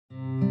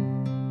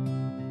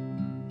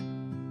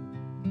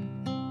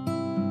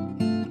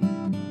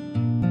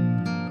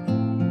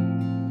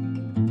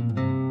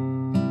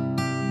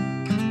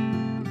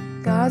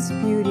God's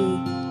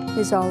beauty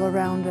is all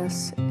around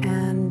us,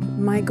 and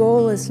my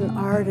goal as an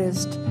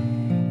artist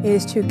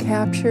is to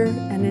capture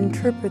and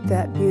interpret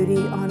that beauty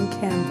on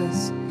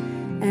canvas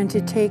and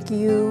to take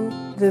you,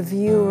 the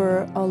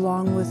viewer,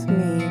 along with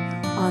me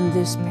on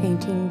this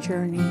painting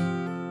journey.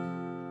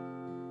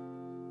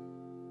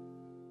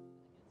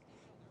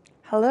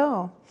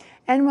 Hello,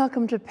 and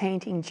welcome to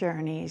Painting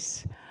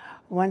Journeys.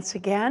 Once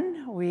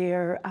again,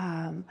 we're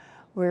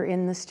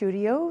in the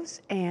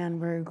studios, and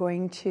we're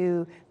going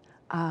to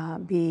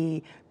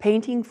be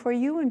painting for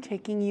you and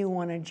taking you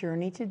on a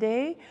journey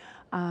today.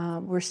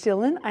 We're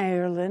still in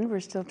Ireland. We're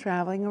still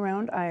traveling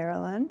around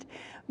Ireland.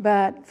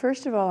 But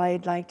first of all,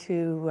 I'd like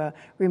to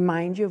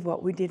remind you of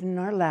what we did in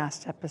our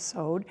last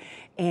episode.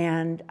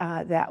 And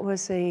that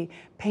was a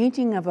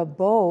painting of a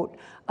boat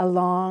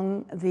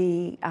along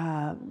the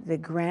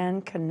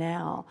Grand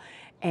Canal.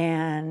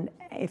 And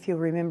if you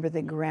remember,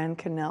 the Grand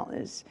Canal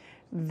is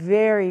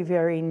very,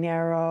 very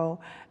narrow,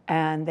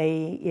 and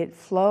it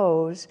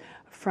flows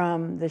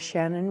from the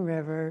Shannon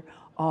River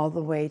all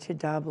the way to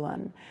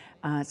Dublin.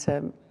 It's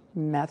a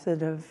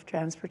method of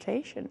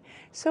transportation.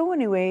 So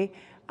anyway,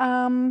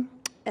 and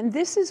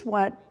this is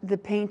what the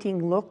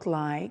painting looked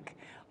like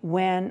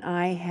when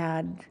I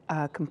had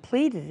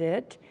completed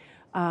it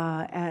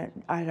at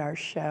our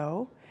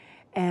show.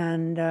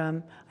 And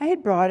I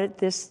had brought it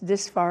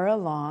this far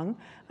along.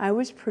 I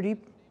was pretty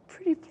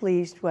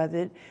pleased with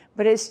it,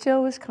 but it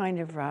still was kind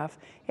of rough.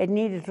 It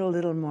needed a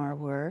little more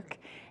work.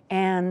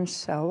 And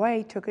so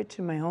I took it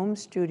to my home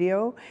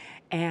studio,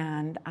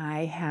 and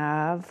I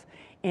have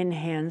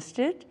enhanced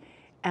it.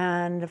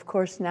 And of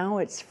course, now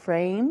it's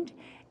framed,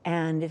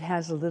 and it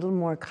has a little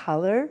more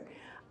color.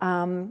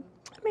 I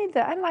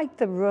like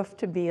the roof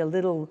to be a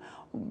little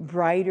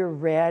brighter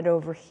red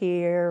over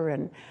here,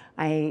 and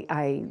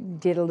I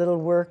did a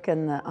little work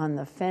on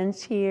the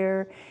fence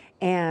here,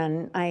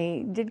 and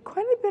I did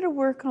quite a bit of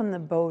work on the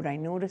boat. I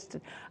noticed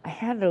that I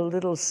had it a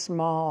little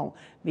small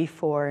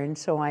before, and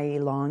so I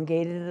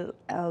elongated it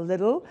a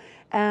little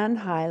and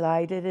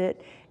highlighted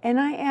it, and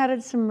I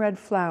added some red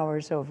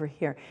flowers over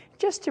here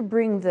just to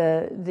bring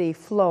the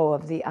flow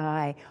of the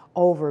eye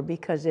over,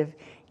 because if,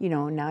 you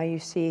know, now you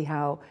see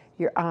how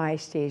your eye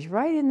stays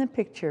right in the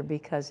picture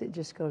because it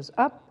just goes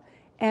up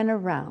and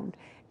around.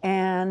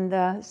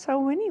 And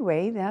so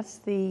anyway, that's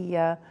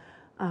the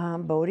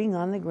boating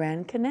on the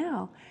Grand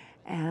Canal.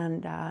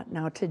 And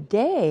now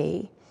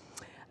today,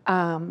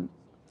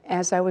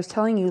 as I was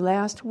telling you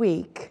last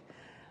week,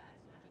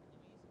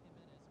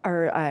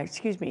 or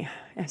excuse me,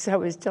 as I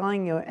was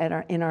telling you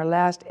in our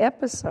last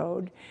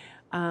episode,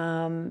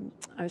 I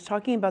was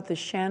talking about the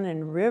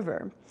Shannon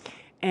River.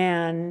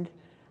 And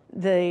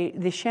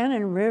the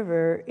Shannon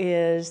River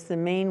is the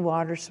main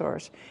water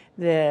source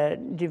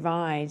that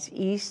divides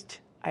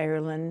East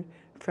Ireland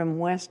from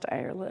West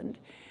Ireland.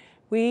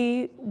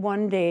 We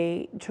one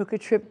day took a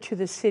trip to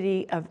the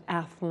city of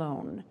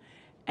Athlone,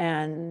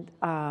 and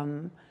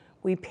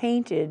we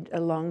painted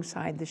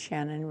alongside the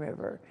Shannon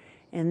River.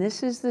 And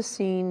this is the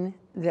scene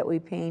that we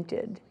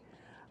painted.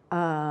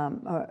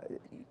 And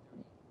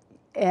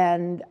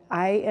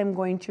I am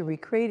going to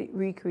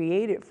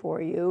recreate it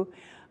for you,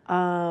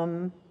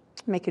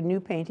 make a new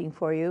painting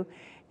for you.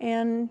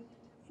 And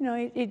you know,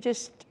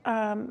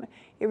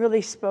 it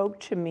really spoke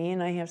to me,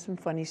 and I have some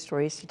funny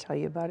stories to tell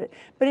you about it.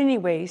 But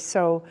anyway,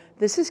 so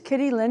this is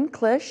Kitty Lynn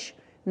Klich,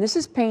 and this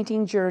is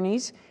Painting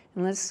Journeys,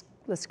 and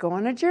let's go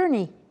on a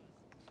journey.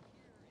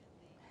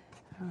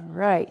 All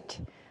right,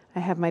 I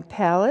have my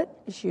palette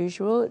as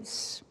usual.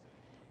 It's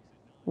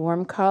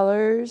warm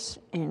colors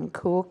and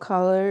cool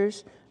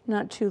colors,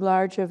 not too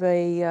large of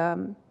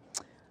a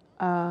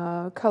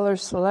color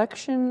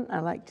selection.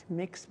 I like to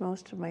mix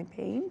most of my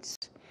paints.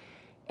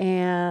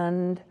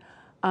 And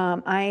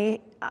I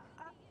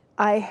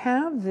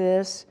have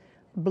this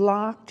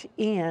blocked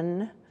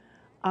in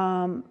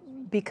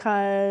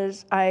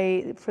because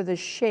for the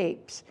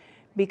shapes,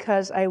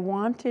 because I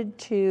wanted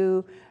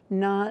to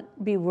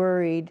not be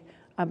worried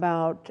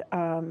about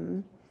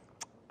you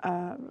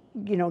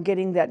know,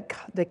 getting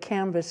the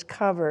canvas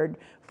covered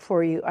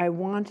for you. I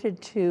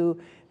wanted to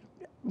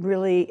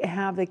really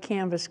have the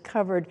canvas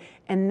covered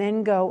and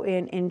then go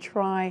in and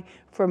try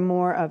for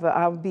more of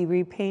I'll be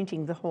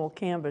repainting the whole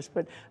canvas,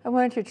 but I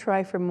wanted to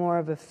try for more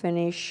of a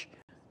finish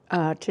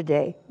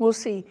today. We'll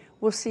see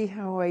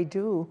how I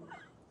do.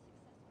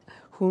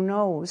 Who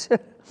knows?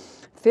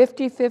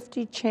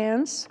 50-50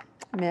 chance,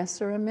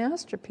 mess or a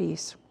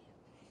masterpiece.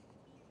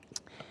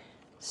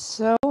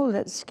 So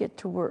let's get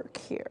to work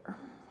here.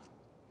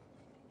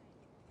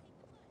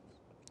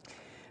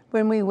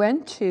 When we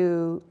went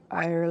to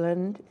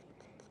Ireland,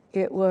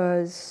 it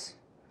was,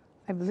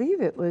 I believe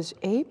it was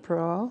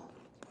April,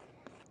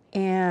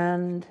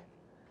 and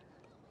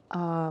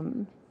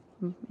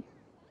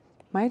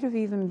might have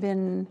even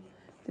been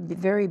the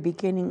very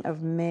beginning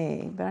of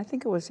May, but I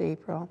think it was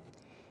April.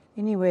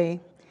 Anyway,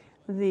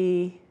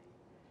 I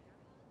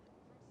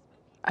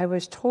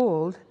was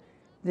told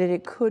that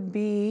it could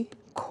be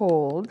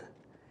cold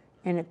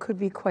and it could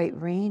be quite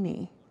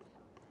rainy.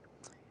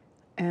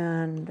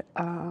 And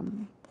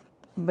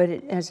But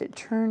as it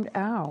turned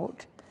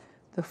out,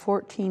 the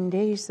 14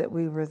 days that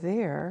we were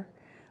there,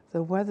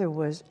 the weather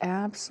was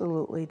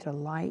absolutely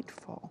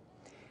delightful.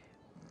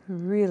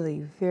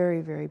 Really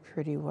very, very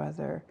pretty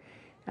weather.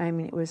 I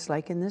mean, it was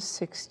like in the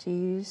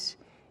 60s,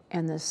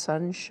 and the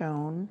sun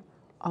shone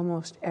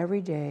almost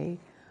every day,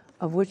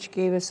 of which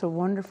gave us a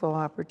wonderful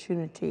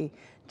opportunity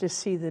to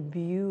see the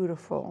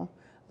beautiful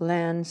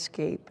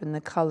landscape and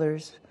the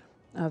colors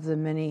of the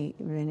many,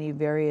 many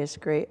various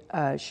great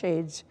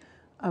shades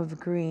of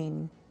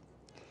green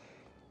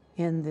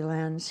in the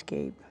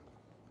landscape.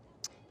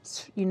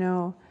 You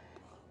know,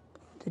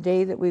 the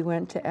day that we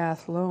went to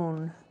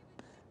Athlone,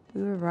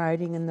 we were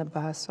riding in the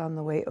bus on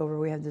the way over.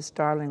 We had this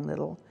darling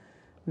little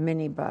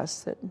mini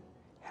bus that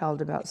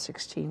held about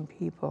 16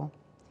 people,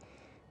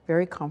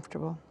 very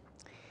comfortable.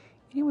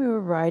 Anyway, we were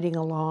riding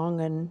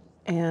along,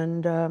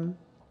 and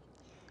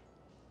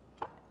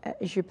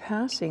as you're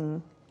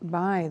passing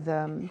by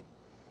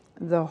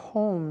the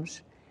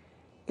homes,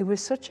 it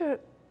was such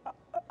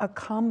a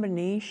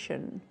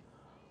combination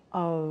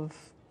of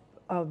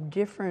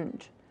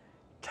different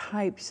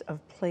types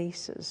of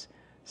places.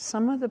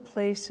 Some of the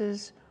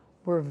places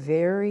were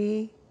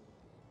very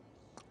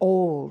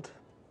old,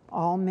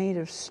 all made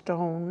of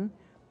stone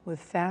with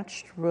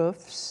thatched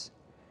roofs.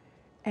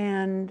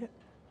 And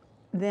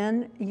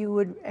then you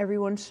would, every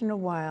once in a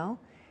while,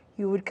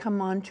 you would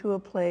come onto a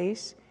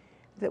place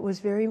that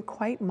was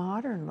quite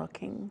modern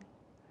looking.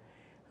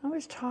 I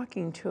was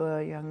talking to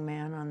a young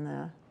man on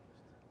the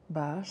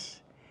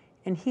bus,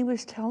 and he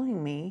was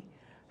telling me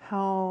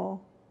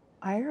how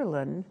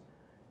Ireland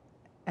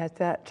at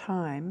that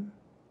time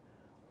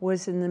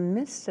was in the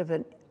midst of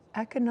an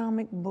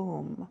economic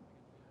boom,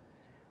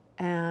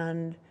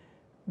 and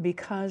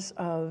because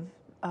of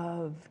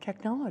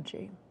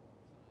technology.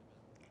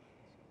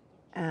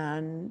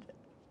 And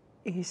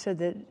he said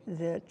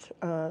that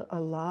a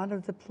lot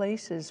of the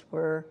places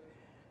were,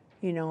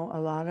 you know, a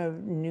lot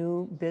of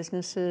new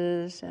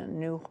businesses and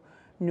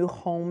new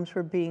homes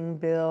were being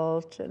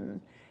built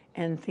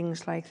and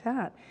things like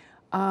that.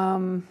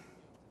 And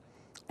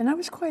I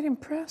was quite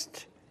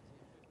impressed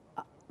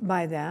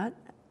by that.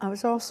 I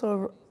was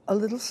also a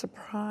little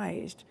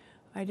surprised.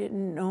 I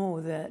didn't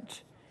know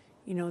that,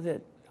 you know,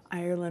 that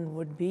Ireland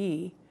would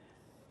be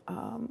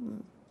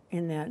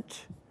in that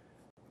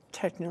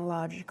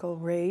technological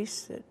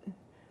race that the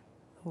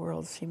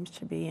world seems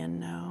to be in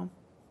now.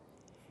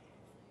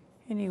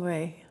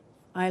 Anyway,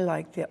 I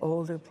like the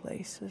older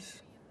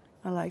places.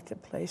 I like the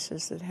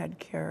places that had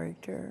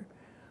character,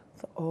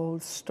 the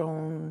old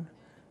stone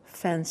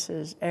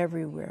fences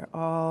everywhere,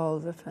 all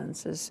the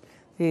fences,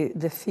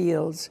 the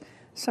fields.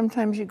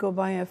 Sometimes you go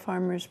by a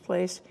farmer's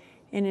place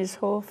and his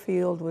whole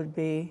field would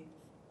be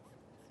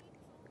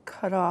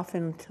cut off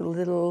into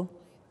little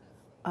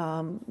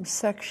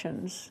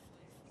sections,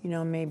 you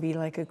know, maybe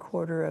like a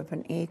quarter of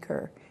an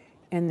acre,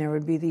 and there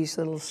would be these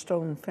little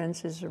stone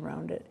fences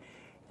around it.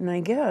 And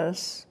I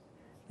guess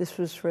this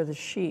was for the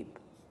sheep,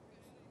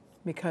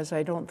 because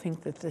I don't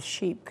think that the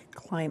sheep could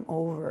climb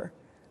over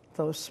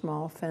those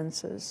small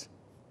fences,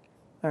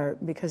 or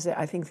because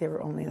I think they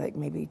were only like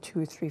maybe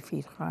 2 or 3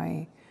 feet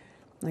high.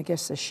 I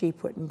guess the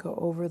sheep wouldn't go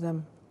over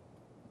them.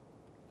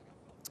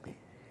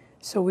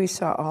 So we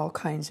saw all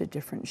kinds of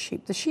different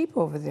sheep. The sheep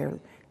over there,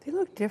 they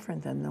look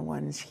different than the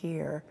ones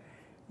here.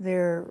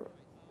 They're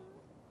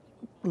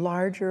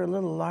larger, a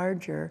little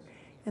larger,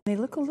 and they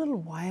look a little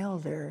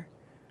wilder.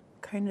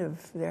 Kind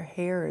of their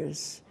hair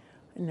is,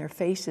 and their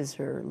faces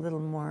are a little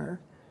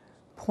more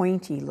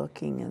pointy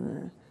looking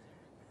and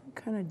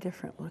kind of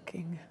different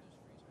looking.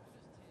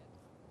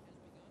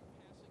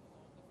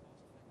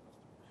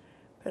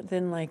 But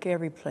then, like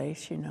every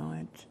place, you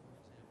know,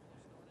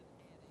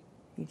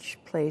 each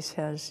place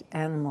has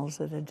animals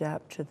that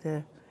adapt to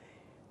the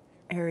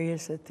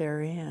areas that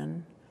they're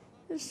in.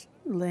 Just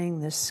laying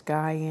this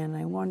sky in,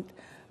 I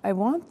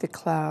want the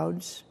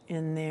clouds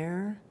in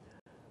there.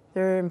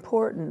 They're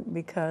important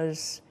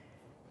because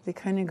they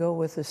kind of go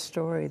with the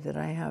story that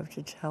I have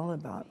to tell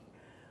about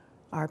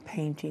our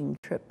painting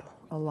trip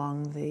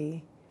along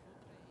the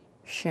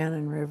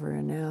Shannon River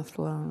in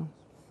Athlone.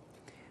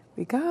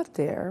 We got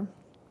there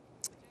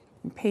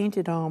and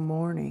painted all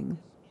morning,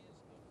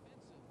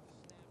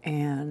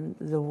 and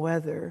the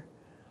weather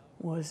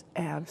was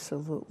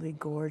absolutely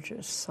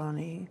gorgeous,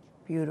 sunny,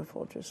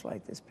 beautiful, just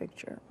like this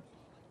picture.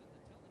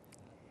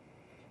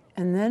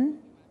 And then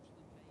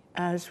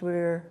as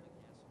we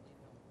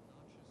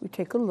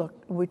took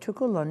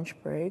a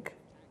lunch break,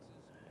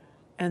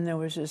 and there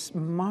was this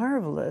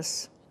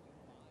marvelous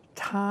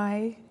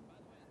Thai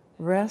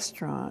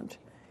restaurant,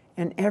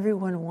 and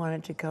everyone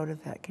wanted to go to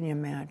that. Can you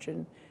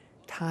imagine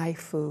Thai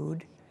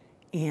food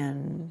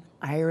in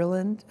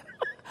Ireland?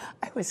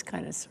 I was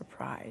kind of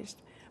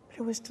surprised, but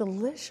it was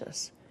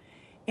delicious.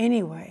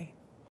 Anyway,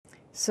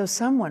 so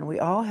we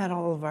all had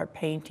all of our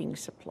painting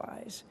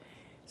supplies.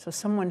 So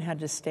someone had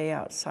to stay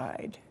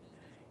outside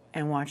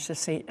and watch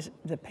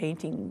the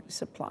painting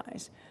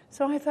supplies.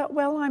 So I thought,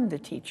 well, I'm the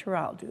teacher,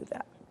 I'll do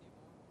that.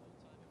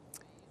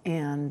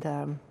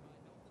 And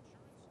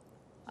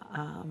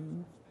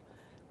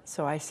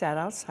So I sat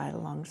outside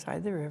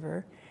alongside the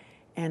river,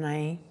 and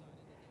they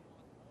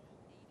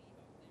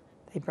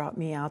brought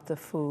me out the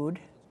food.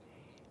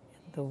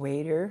 The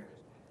waiter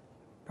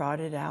brought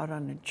it out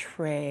on a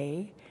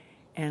tray,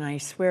 and I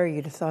swear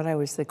you'd have thought I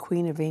was the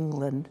Queen of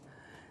England.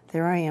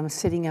 There I am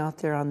sitting out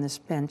there on this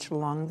bench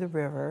along the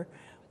river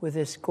with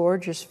this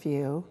gorgeous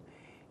view,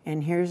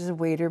 and here's the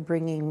waiter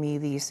bringing me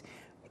this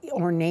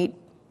ornate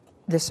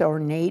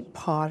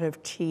pot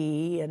of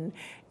tea and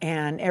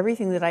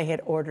everything that I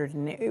had ordered,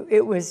 and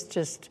it was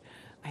just,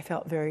 I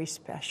felt very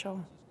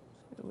special.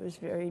 It was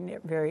very,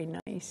 very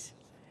nice.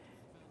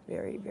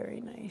 Very,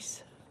 very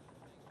nice.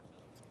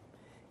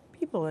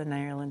 People in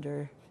Ireland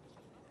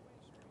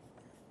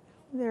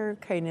they're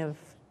kind of,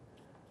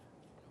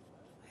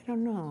 I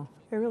don't know,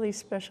 they're really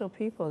special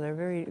people. They're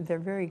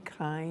very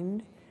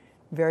kind,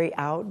 very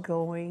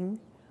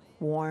outgoing,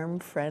 warm,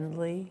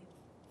 friendly,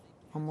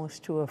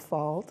 almost to a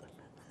fault.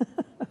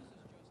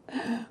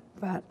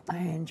 But I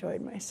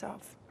enjoyed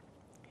myself.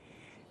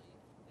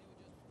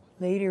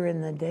 Later in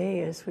the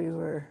day, as we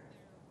were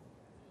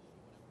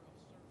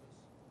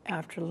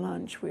after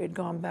lunch, we had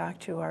gone back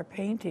to our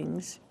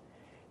paintings,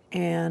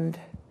 and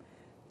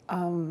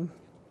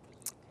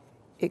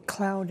it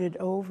clouded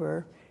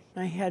over.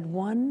 And I had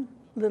one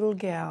little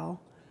gal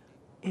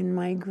in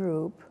my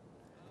group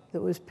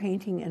that was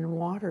painting in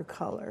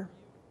watercolor,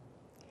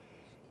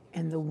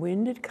 and the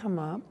wind had come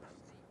up.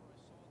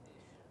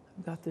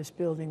 I've got this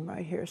building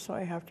right here, so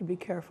I have to be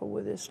careful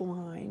with this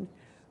line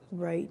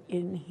right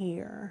in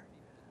here.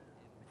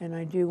 And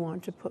I do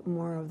want to put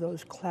more of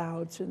those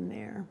clouds in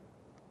there.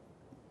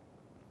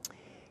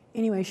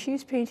 Anyway,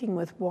 she's painting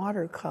with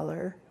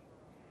watercolor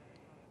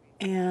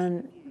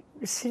and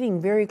sitting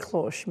very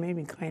close. She made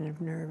me kind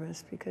of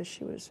nervous because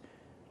she was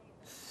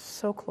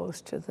so close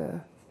to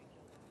the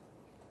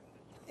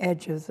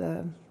edge of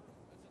the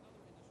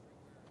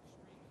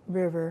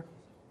river.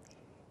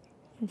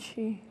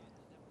 And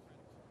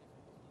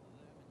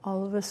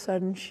all of a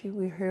sudden,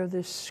 we hear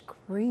this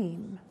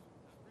scream.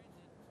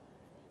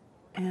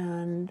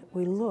 And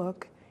we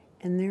look,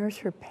 and there's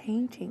her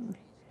painting.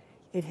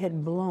 It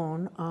had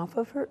blown off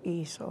of her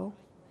easel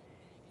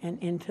and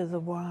into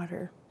the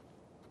water.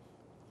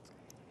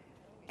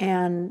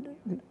 And,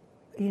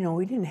 you know,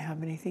 we didn't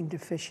have anything to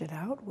fish it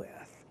out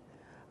with.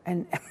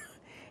 And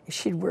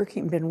she'd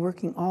been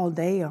working all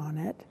day on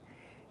it.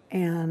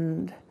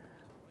 And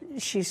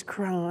she's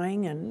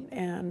crying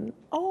and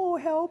oh,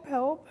 help,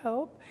 help,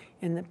 help.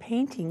 And the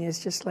painting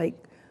is just like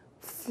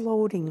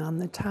floating on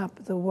the top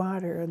of the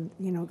water, and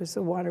you know, because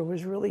the water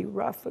was really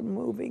rough and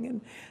moving,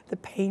 and the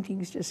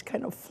painting's just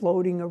kind of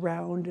floating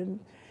around. And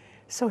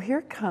so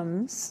here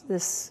comes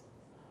this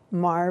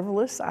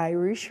marvelous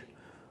Irish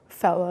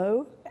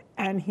fellow,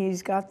 and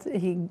he's got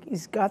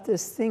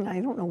this thing. I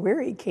don't know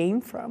where he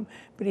came from,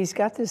 but he's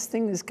got this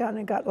thing that's kind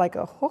of got like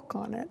a hook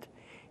on it,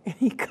 and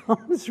he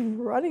comes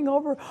running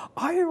over.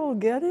 I will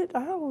get it.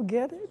 I will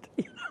get it.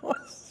 You know,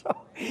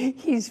 so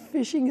he's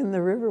fishing in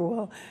the river.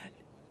 Well,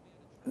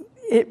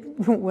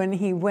 when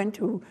he went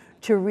to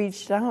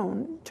reach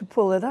down to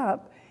pull it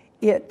up,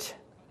 it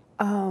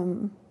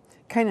kind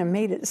of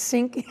made it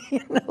sink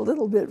in a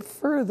little bit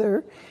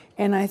further,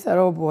 and I thought,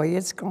 oh boy,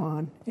 it's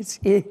gone.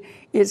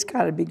 It's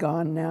got to be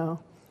gone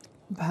now.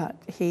 But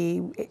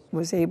he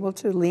was able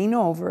to lean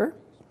over,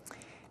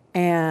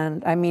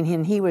 and I mean,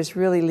 and he was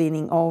really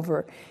leaning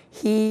over.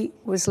 He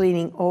was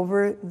leaning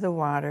over the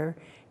water,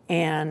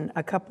 and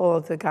a couple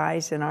of the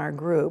guys in our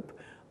group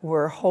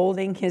were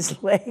holding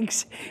his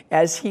legs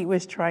as he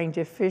was trying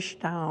to fish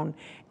down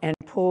and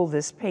pull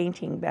this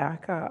painting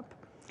back up.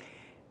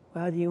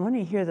 Well, do you want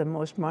to hear the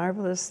most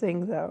marvelous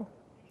thing, though?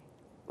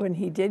 When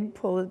he did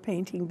pull the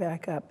painting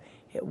back up,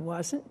 it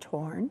wasn't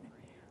torn,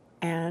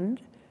 and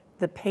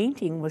the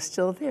painting was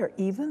still there,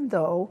 even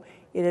though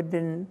it had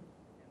been,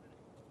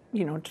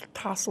 you know,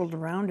 tousled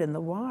around in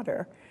the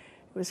water.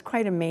 It was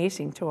quite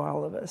amazing to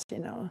all of us, you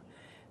know.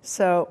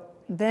 So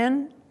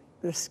then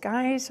the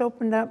skies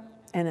opened up,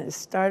 and it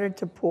started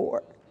to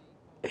pour.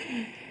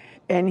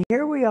 And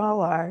here we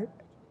all are.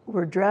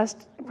 We're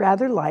dressed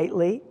rather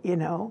lightly, you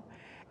know,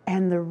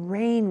 and the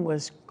rain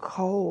was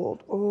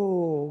cold.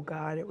 Oh,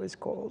 God, it was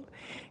cold.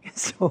 And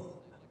so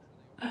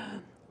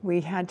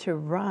we had to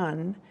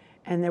run,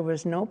 and there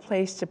was no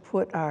place to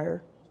put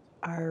our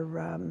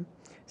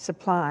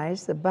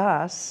supplies, the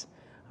bus,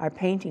 our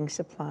painting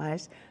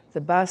supplies.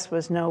 The bus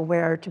was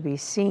nowhere to be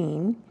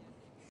seen.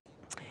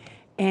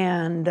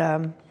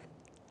 And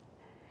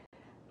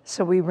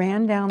so we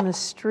ran down the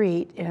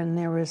street, and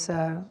there was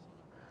the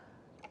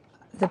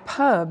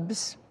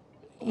pubs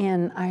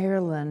in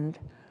Ireland.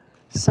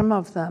 Some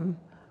of them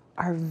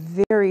are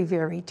very,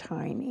 very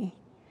tiny,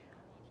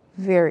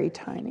 very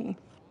tiny.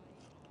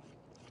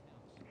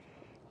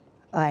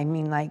 I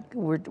mean, like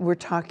we're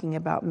talking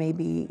about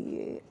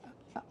maybe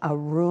a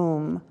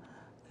room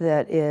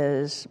that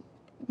is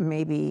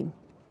maybe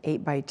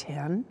 8 by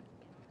 10,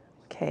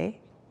 okay?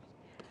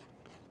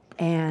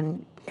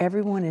 And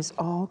everyone is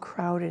all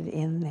crowded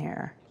in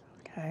there,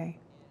 okay?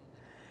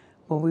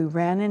 Well, we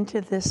ran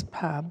into this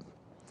pub,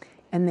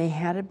 and they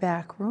had a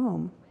back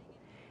room,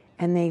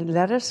 And they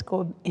let us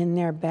go in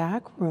their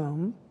back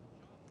room,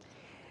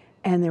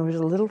 and there was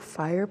a little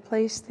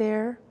fireplace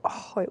there.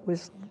 Oh, it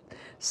was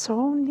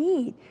so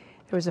neat.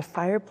 There was a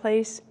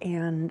fireplace,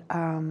 and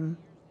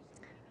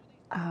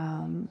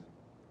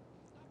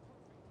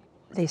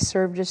they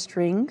served us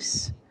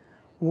drinks,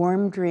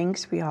 warm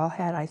drinks. We all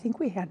had, I think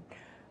we had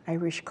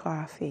Irish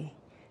coffee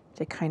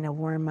to kind of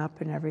warm up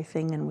and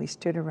everything, and we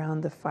stood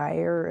around the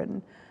fire,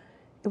 and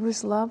it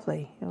was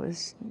lovely. It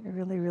was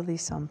really, really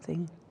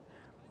something.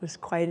 It was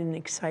quite an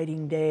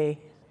exciting day.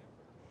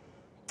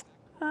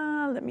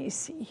 Let me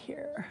see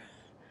here.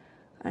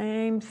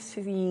 I'm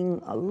seeing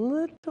a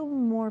little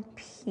more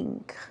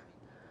pink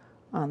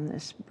on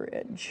this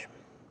bridge.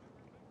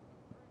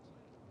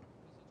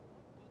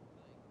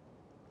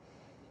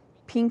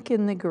 Pink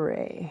in the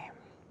gray.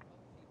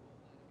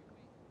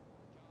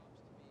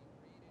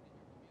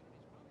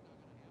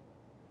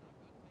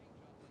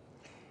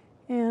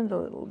 And a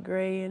little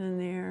gray in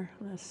there.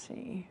 Let's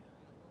see.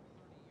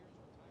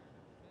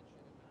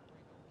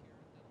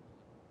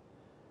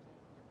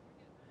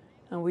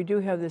 And we do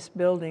have this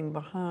building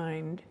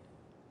behind.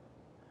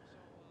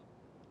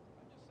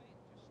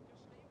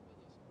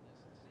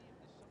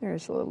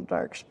 There's a little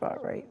dark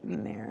spot right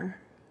in there.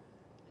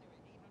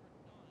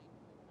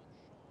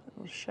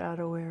 Little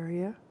shadow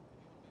area.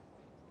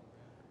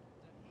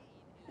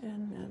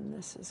 And then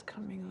this is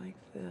coming like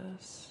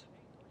this.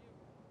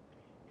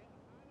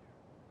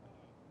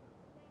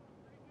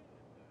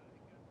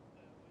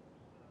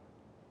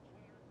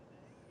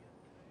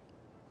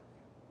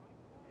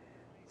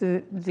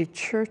 The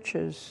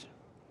churches,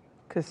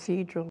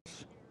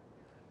 cathedrals,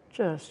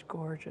 just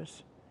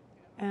gorgeous.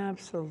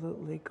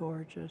 Absolutely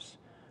gorgeous.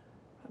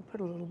 I'll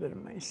put a little bit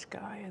of my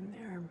sky in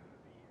there.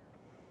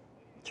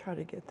 Try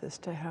to get this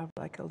to have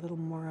like a little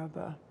more of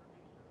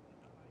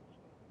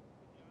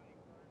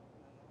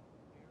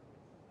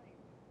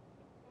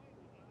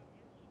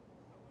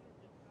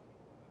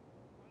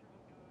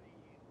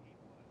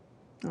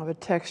a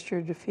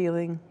textured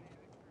feeling.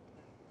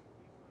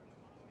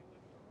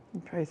 You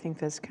probably think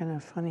that's kind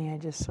of funny. I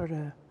just sort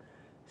of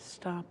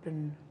stop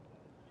in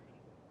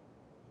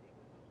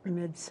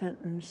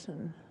mid-sentence,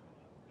 and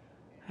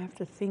I have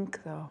to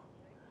think, though,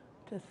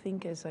 to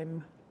think as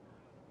I'm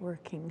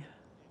working.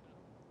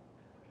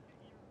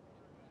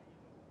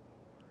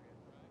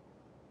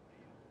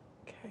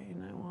 Okay,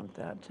 and I want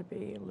that to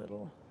be a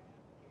little,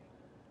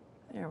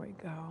 there we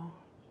go.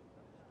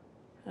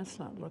 That's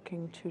not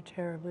looking too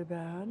terribly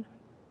bad.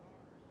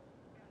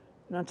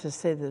 Not to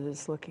say that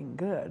it's looking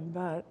good,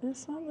 but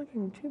it's not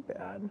looking too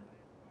bad.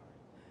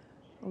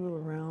 A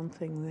little round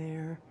thing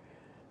there.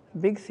 The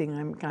big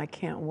thing I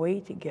can't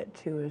wait to get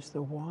to is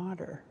the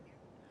water.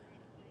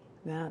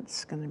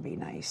 That's going to be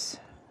nice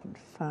and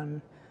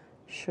fun.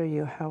 Show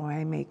you how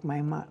I make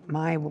my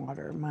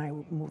water, my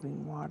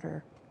moving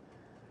water.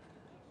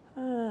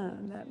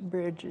 That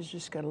bridge has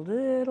just got a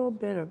little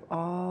bit of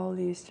all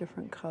these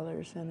different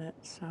colors in it,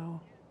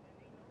 so.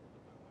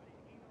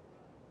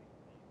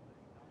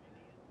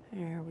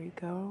 There we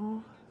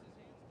go.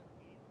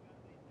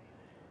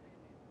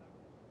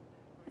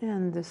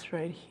 And this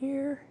right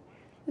here,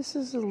 this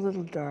is a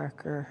little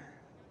darker.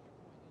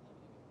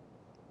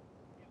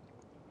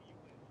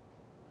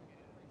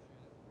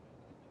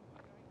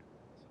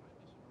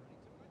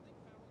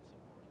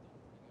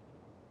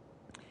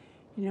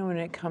 You know, when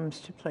it comes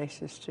to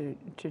places to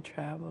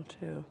travel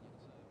to,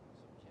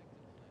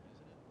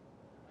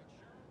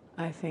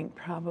 I think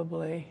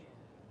probably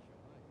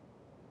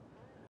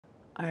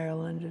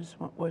Ireland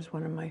was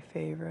one of my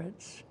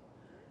favorites.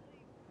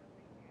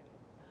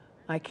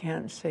 I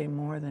can't say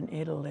more than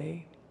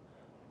Italy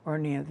or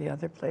any of the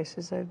other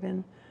places I've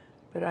been,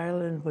 but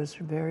Ireland was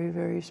very,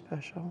 very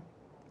special.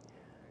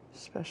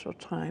 Special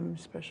time,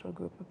 special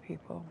group of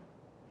people.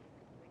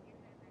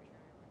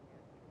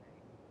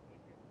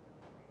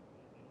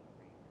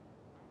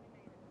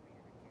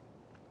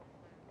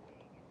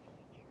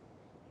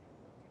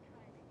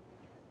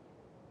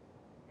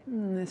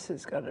 And this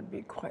has got to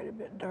be quite a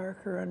bit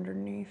darker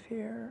underneath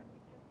here.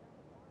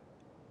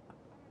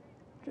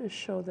 Just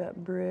show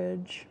that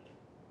bridge.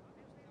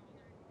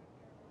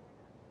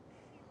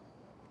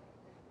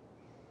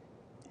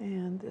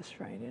 And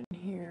this right in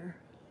here.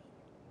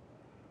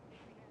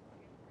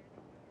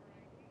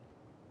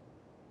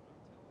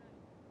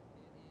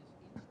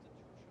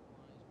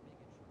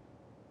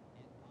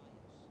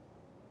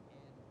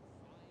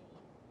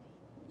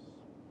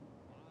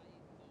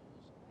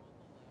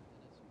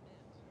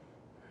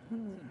 Let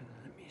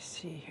me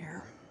see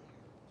here.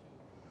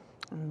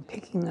 I'm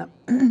picking up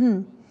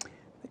the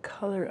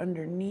color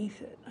underneath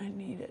it. I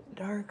need it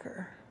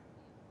darker.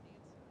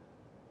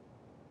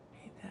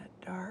 Need that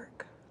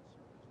dark.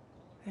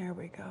 There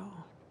we go.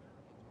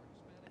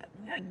 And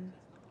then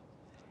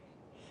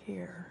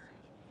here.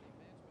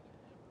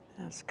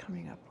 That's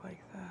coming up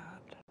like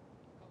that.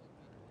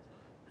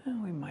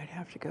 And we might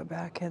have to go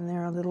back in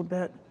there a little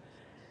bit.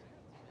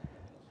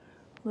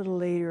 A little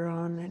later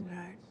on, and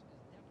I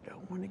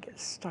don't want to get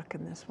stuck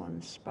in this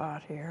one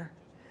spot here.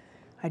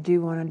 I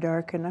do want to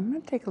darken. I'm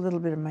going to take a little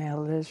bit of my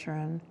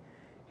alizarin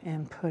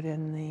and put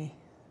in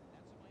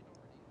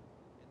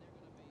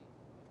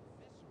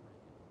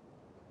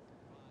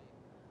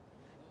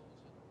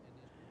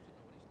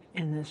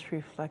this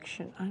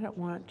reflection. I don't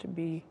want it to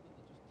be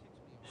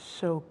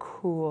so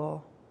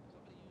cool,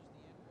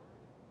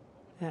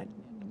 that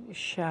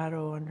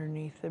shadow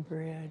underneath the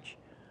bridge.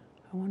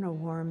 I want to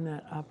warm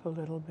that up a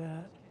little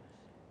bit.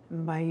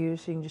 And by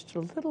using just a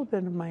little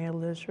bit of my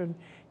alizarin,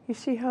 you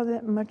see how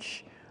that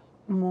much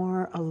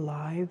more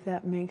alive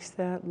that makes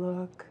that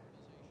look?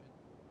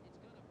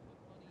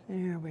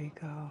 There we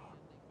go.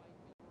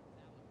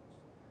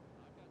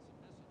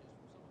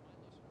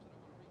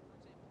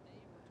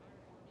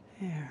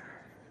 There.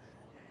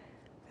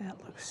 That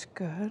looks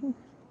good.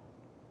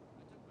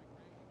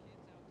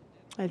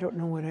 I don't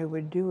know what I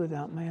would do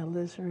without my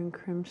alizarin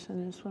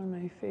crimson. It's one of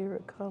my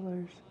favorite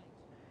colors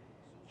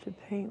to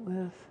paint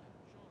with.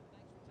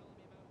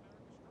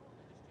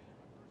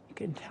 You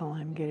can tell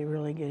I'm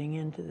really getting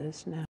into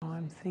this now.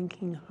 I'm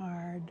thinking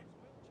hard.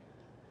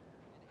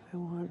 I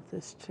want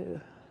this to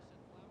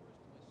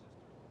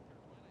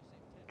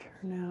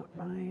turn out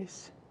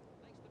nice.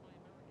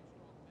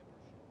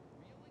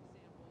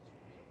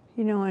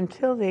 You know,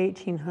 until the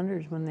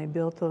 1800s, when they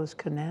built those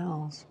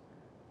canals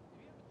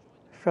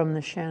from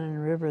the Shannon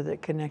River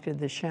that connected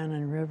the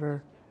Shannon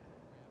River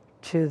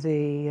to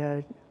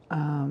the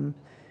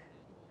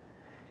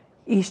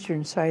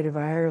eastern side of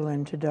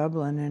Ireland to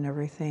Dublin and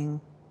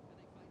everything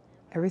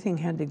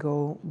had to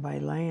go by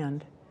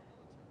land.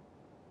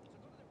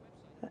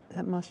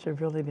 That must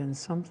have really been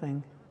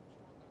something.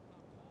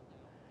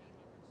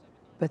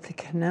 But the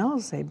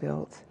canals they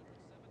built,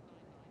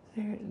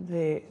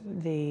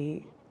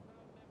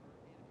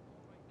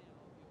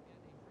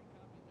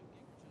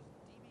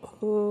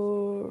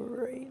 oh,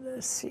 right,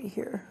 let's see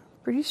here.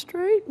 Pretty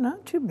straight,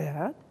 not too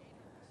bad.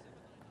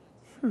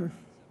 Now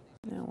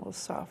we'll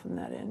soften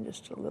that in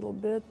just a little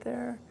bit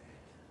there.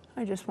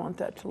 I just want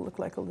that to look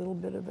like a little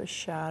bit of a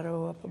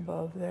shadow up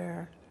above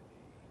there.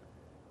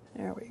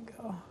 There we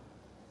go.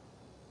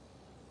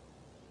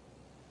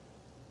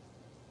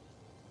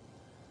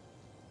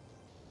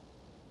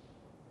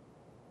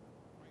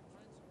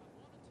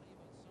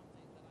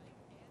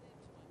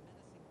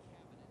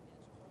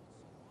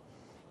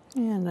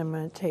 And I'm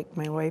going to take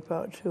my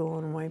wipeout tool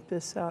and wipe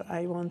this out.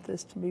 I want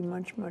this to be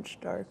much, much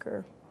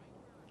darker.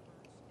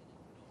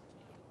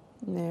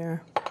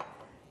 There.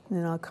 And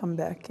then I'll come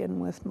back in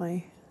with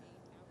my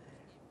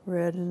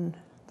red and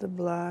the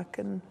black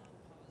and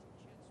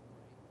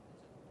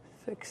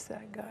fix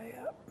that guy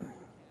up.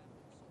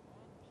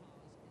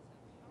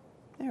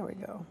 There we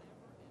go.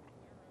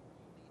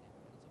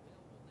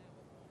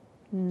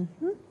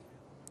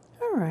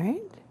 All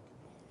right.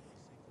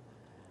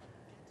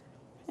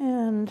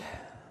 And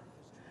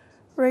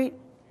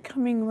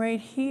coming right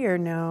here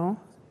now,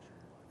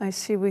 I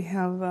see we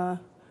have,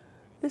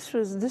 this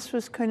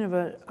was kind of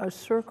a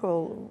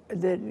circle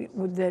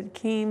that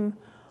came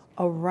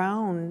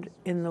around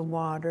in the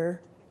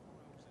water,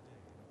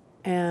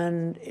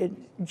 and it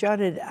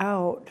jutted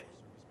out,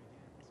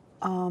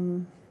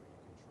 and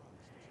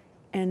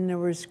there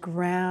was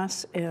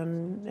grass,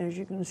 and as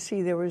you can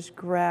see, there was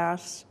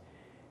grass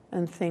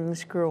and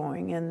things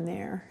growing in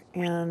there,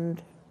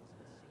 and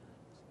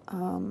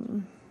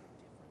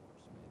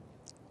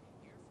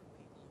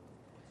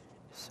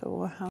so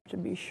we'll have to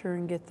be sure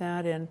and get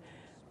that in.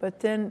 But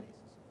then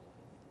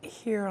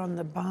here on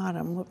the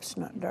bottom, whoops,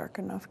 not dark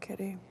enough,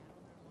 Kitty.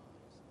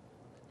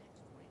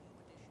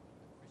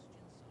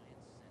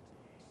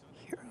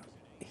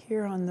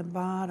 Here on the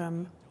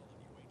bottom,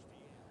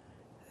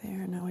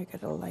 there, now we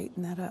gotta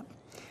lighten that up,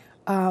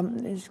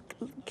 is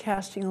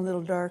casting a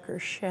little darker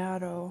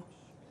shadow.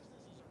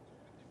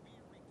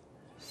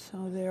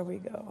 So there we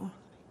go.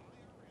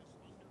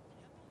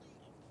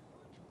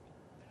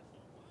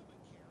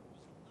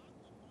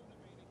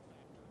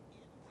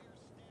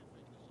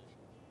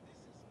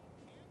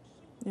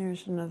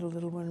 There's another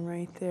little one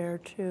right there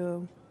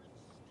too.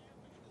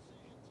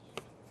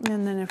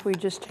 And then if we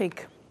just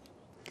take,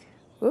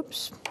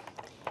 whoops,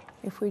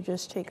 if we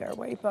just take our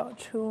wipeout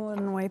tool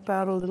and wipe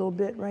out a little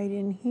bit right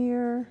in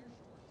here.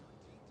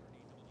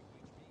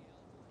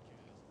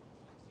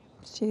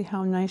 See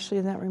how nicely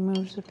that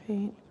removes the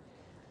paint?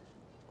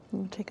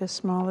 We'll take a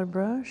smaller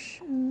brush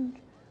and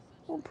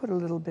we'll put a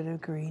little bit of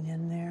green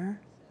in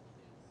there.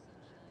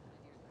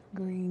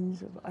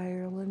 Greens of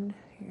Ireland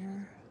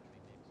here.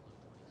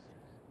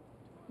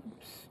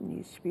 Oops,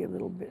 needs to be a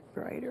little bit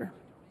brighter.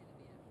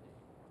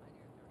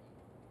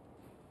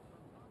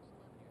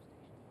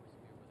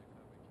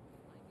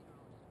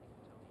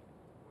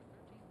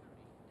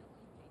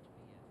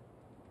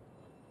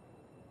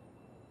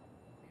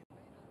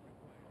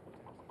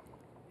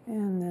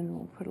 And then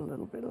we'll put a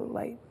little bit of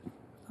light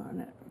on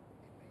it.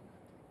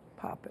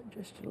 Pop it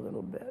just a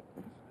little bit.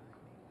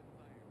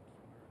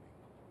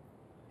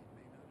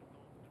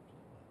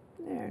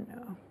 There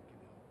now.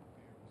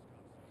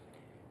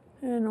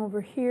 And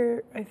over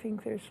here, I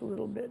think there's a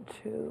little bit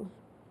too.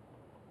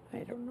 I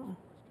don't know.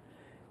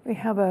 We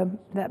have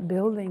that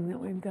building that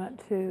we've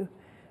got to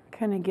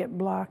kind of get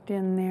blocked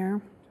in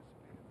there.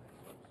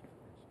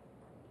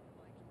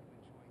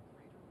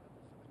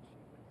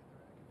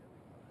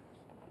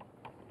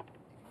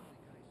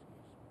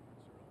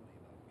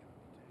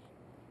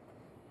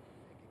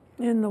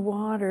 In the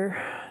water,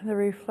 the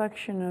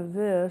reflection of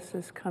this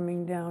is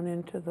coming down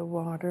into the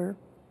water.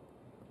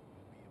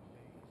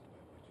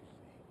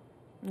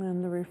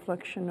 And the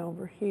reflection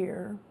over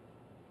here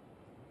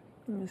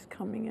is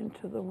coming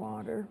into the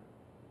water.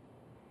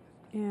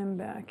 And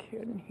back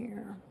in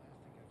here.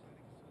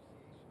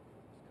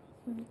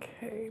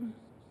 Okay.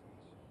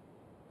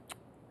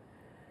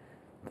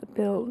 The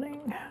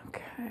building,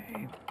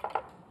 okay.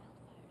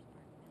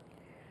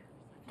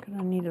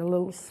 Gonna need a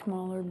little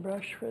smaller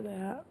brush for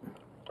that.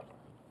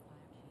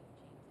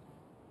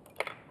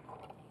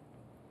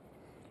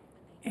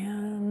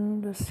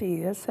 And let's see,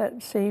 that's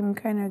that same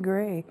kind of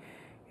gray.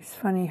 It's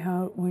funny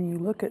how when you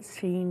look at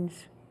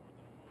scenes,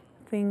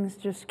 things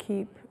just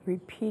keep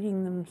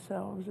repeating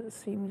themselves, it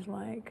seems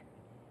like.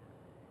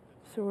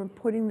 So we're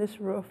putting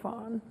this roof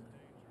on.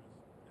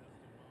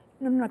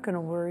 And I'm not going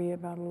to worry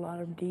about a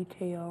lot of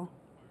detail.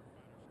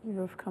 The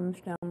roof comes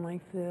down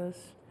like this.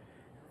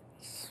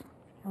 It's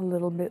a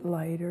little bit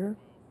lighter,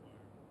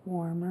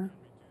 warmer.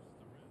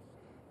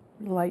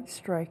 The light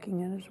striking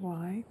it is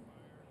why.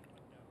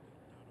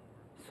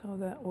 So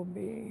that will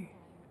be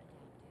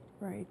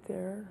right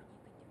there.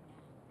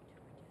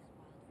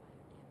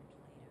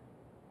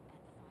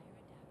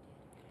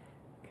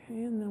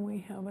 Okay, and then we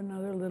have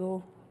another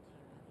little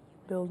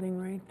building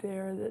right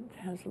there that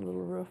has a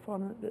little roof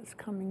on it that's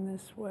coming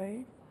this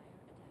way.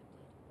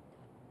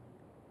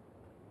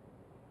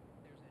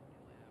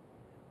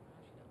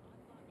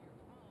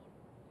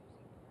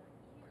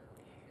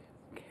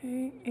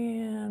 Okay,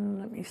 and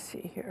let me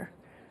see here.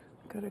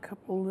 Got a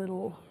couple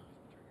little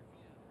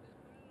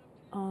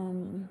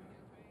some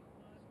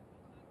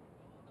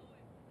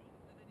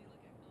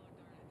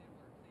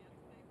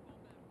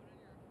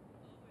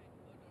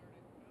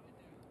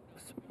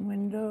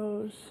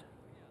windows.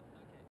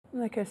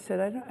 Like I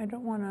said, I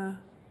don't want to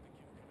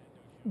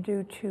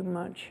do too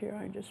much here.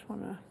 I just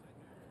want to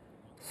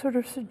sort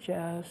of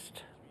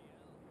suggest.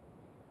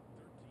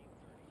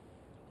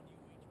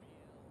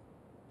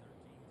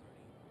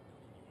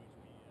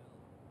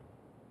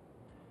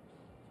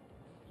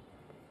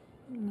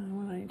 And then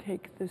when I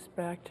take this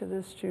back to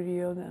the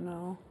studio, then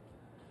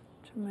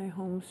to my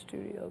home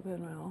studio,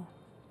 then I'll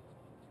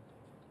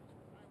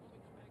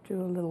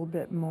do a little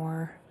bit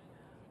more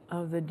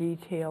of the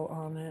detail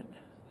on it.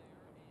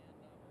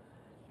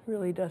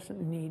 Really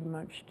doesn't need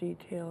much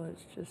detail.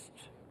 It's just,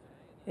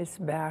 it's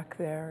back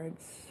there.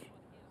 It's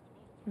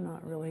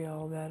not really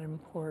all that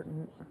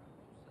important.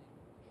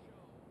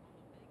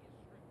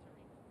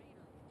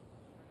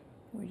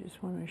 We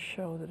just want to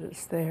show that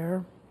it's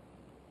there.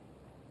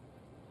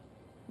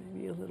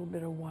 Maybe a little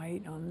bit of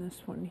white on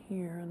this one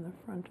here, on the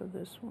front of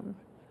this one.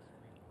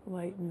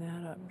 Lighten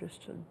that up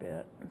just a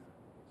bit.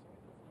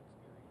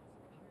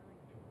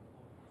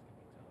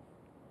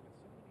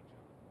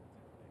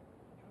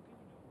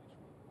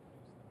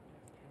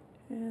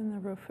 And the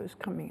roof is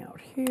coming out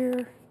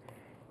here.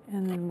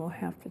 And then we'll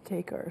have to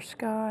take our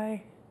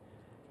sky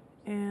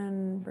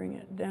and bring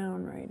it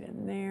down right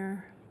in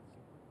there.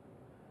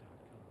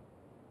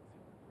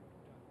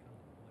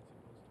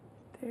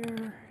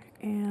 There,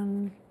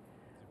 and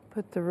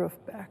put the roof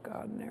back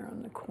on there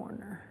on the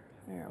corner.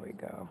 There we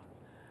go.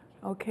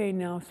 Okay,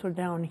 now so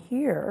down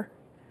here,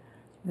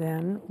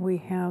 then we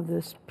have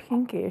this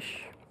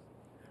pinkish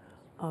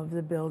of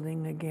the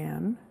building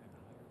again.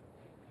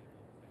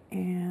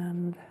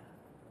 And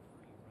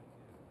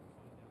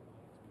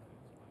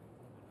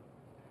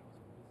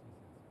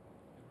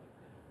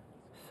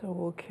so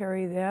we'll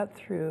carry that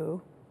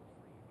through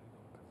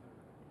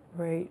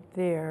right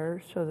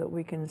there so that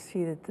we can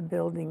see that the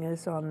building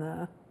is on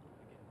the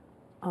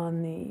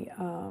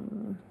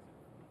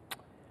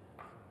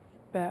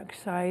back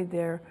side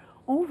there.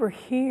 Over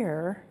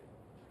here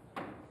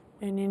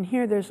and in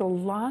here, there's a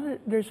lot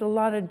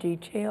of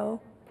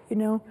detail. You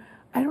know,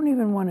 I don't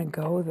even want to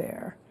go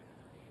there.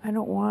 I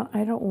don't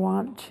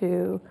want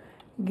to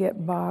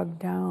get bogged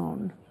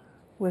down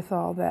with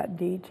all that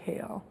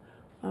detail.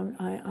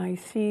 I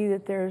see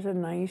that there's a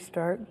nice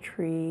dark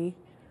tree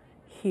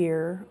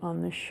here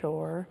on the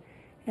shore,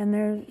 and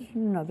there's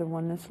another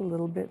one that's a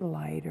little bit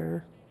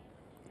lighter.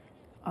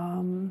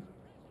 I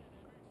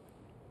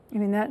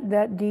mean,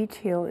 that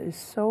detail is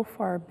so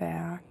far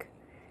back.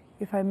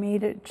 If I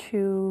made it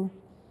too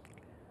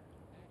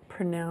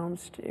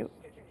pronounced, it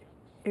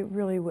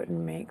really wouldn't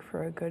make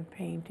for a good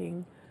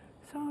painting.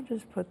 So I'll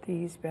just put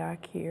these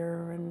back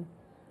here, and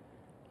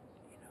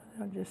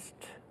they'll just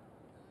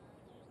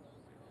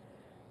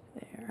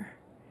there.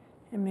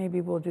 And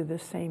maybe we'll do the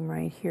same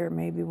right here.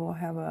 Maybe we'll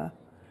have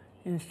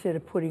instead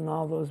of putting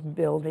all those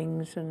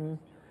buildings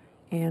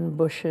and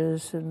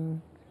bushes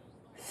and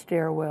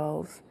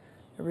stairwells,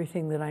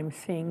 everything that I'm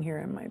seeing here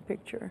in my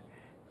picture,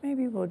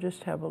 maybe we'll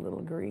just have a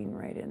little green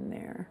right in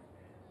there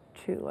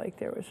too, like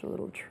there was a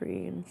little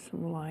tree and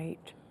some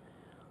light.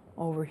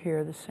 Over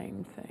here, the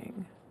same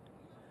thing.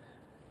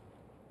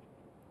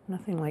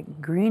 Nothing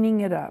like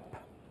greening it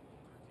up.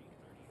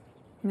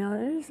 Now,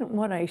 that isn't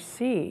what I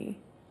see,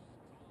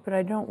 but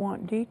I don't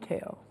want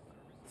detail,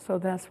 so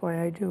that's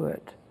why I do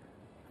it.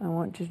 I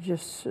want to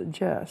just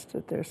suggest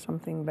that there's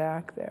something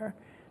back there.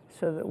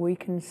 so that we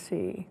can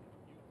see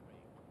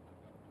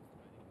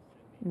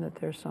that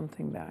there's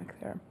something back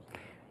there.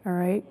 All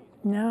right,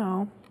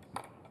 now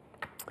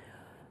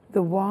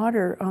the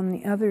water on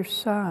the other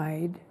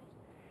side,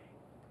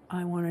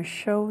 I want to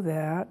show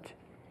that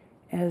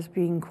as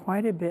being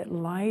quite a bit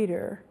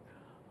lighter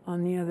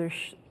on the other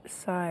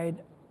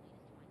side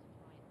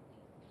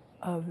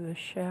of the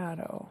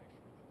shadow.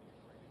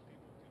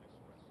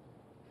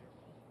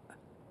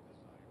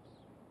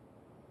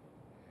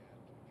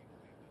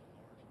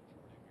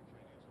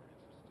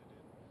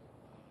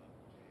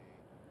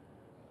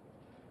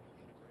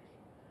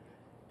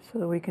 So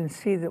that we can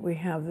see that we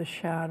have the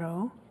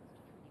shadow,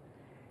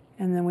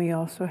 and then we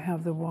also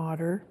have the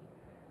water,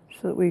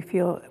 so that we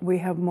feel, we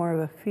have more of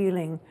a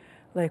feeling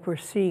like we're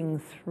seeing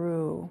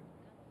through.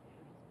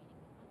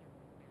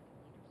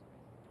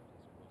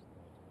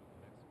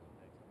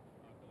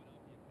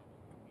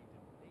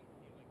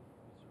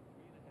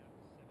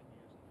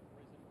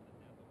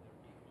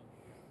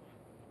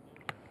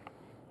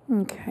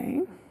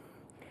 Okay,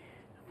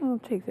 I'll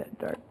take that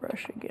dark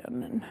brush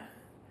again and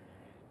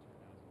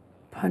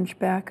punch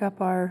back up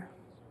our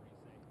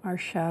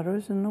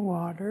shadows in the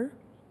water.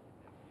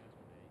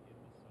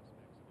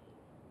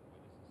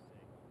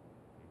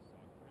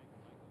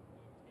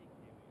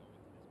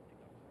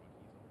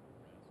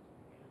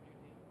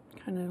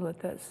 Kind of let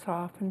that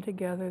soften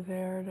together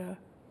there.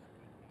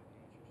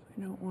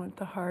 I don't want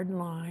the hard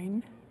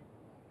line.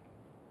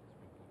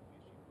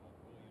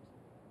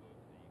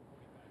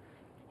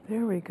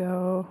 There we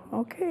go.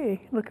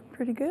 Okay, looking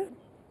pretty good.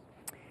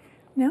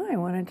 Now I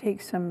want to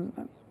take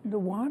some, the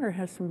water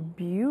has some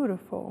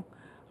beautiful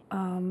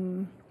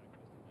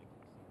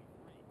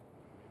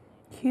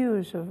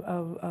hues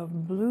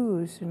of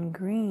blues and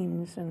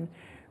greens and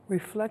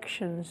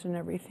reflections and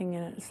everything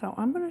in it. So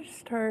I'm going to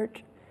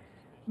start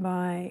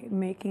by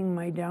making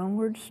my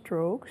downward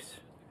strokes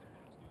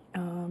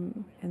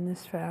in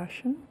this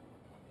fashion.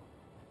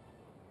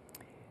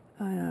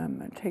 I'm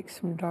going to take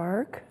some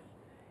dark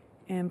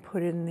and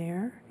put in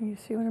there. You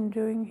see what I'm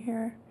doing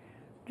here?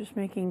 Just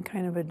making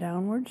kind of a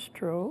downward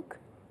stroke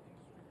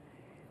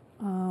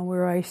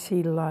where I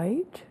see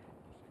light.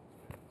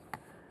 I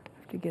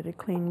have to get a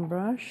clean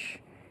brush,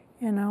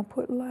 and I'll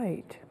put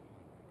light.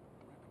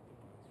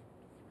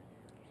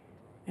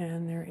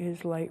 And there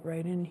is light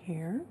right in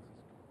here.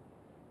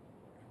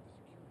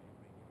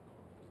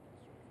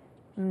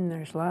 And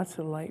there's lots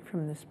of light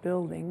from this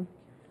building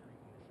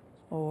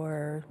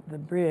or the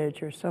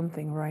bridge or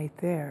something right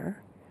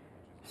there.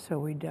 So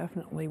we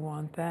definitely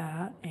want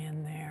that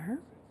in there.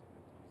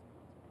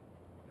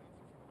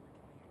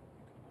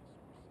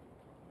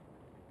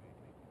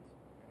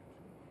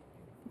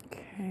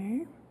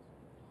 Okay.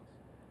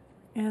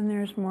 And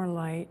there's more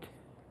light.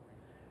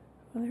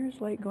 Well,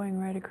 there's light going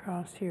right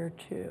across here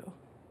too.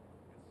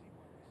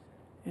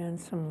 And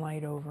some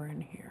light over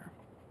in here.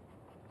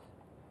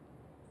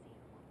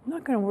 I'm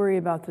not going to worry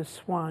about the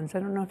swans. I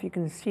don't know if you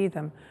can see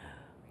them.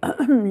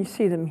 You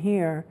see them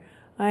here.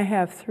 I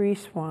have 3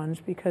 swans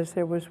because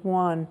there was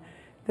one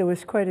that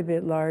was quite a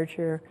bit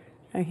larger,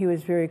 and he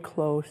was very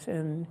close,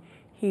 and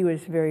he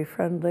was very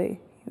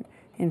friendly.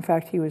 In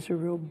fact, he was a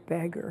real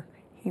beggar.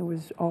 He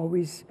was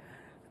always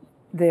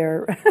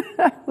there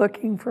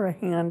looking for a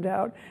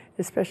handout,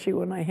 especially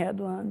when I had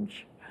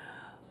lunch.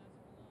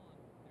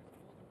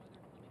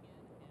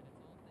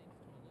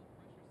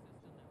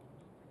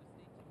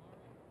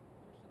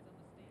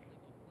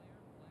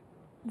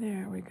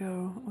 There we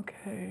go,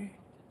 okay.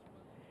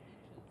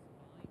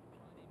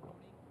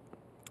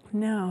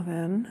 Now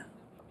then,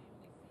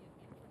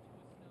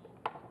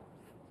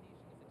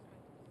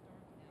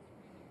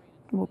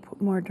 we'll put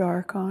more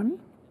dark on.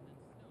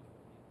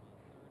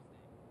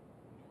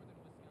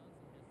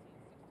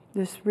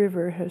 This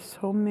river has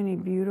so many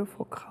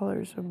beautiful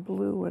colors of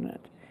blue in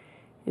it.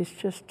 It's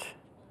just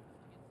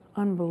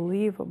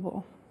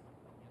unbelievable.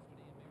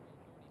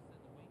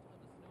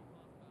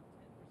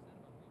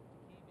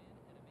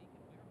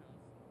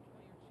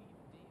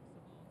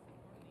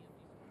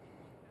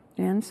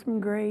 And some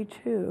gray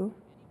too.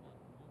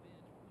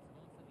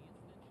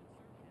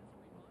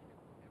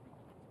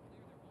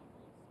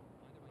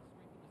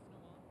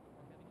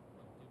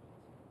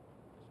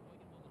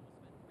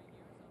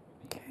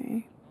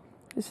 Okay,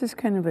 this is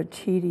kind of a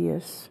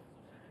tedious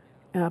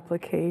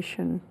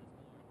application,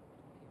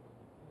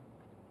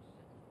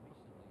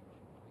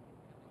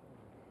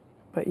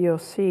 but you'll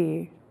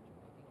see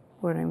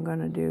what I'm going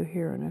to do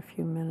here in a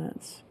few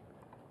minutes.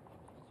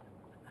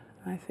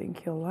 I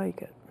think you'll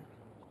like it.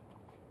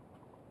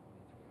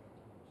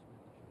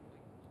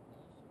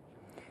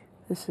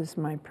 This is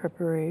my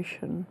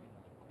preparation.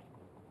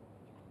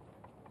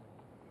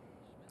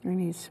 I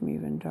need some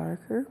even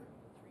darker.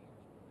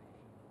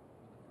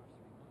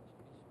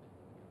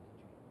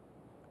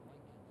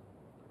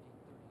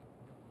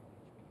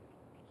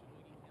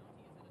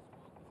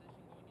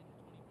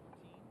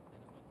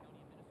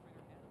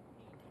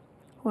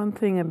 One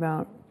thing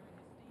about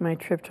my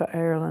trip to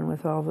Ireland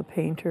with all the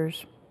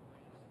painters,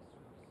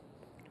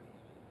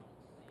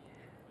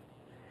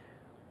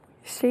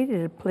 stayed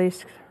at a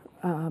place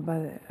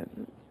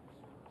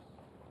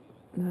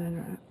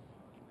in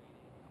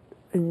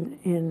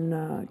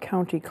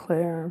County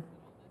Clare,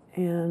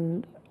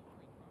 and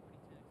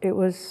it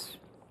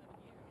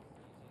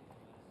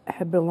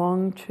had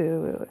belonged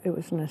to, it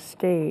was an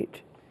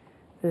estate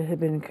that had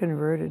been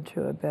converted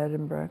to a bed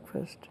and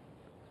breakfast.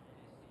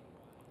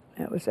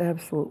 It was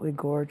absolutely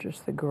gorgeous,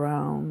 the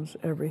grounds,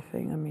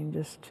 everything. I mean,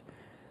 just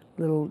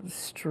little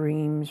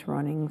streams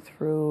running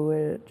through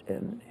it,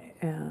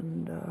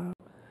 and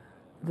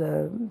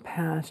the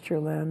pasture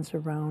lands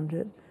around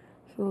it.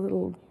 It's a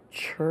little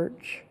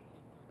church,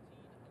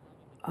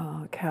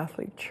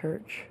 Catholic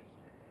church,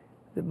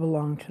 that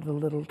belonged to the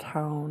little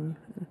town,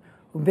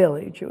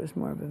 village. It was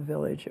more of a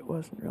village. It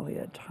wasn't really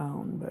a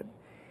town, but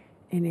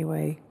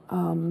anyway,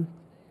 I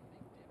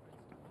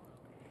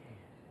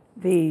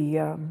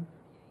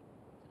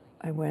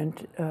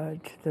went to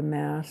the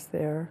Mass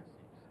there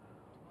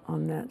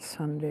on that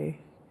Sunday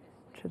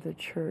to the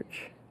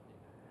church.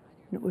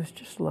 And it was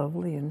just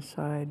lovely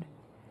inside.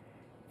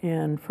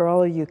 And for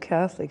all of you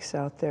Catholics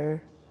out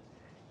there,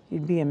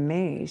 you'd be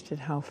amazed at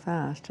how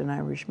fast an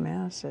Irish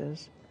Mass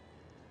is.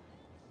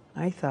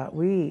 I thought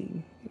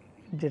we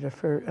did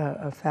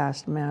a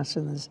fast Mass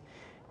in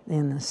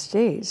the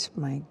States.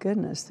 My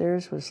goodness,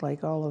 theirs was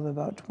like all of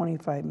about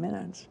 25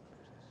 minutes.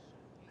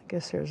 I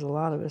guess there's a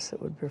lot of us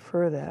that would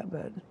prefer that,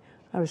 but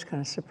I was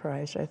kind of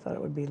surprised. I thought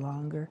it would be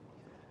longer.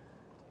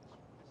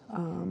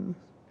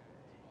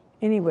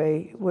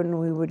 Anyway, when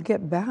we would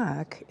get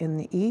back in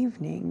the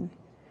evening,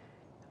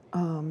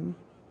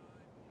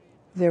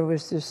 there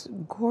was this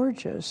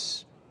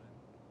gorgeous,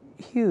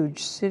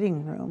 huge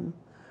sitting room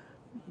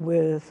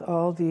with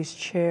all these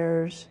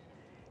chairs,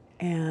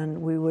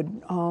 and we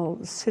would all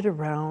sit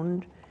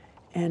around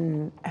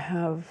and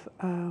have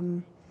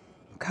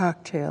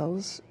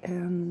cocktails,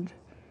 and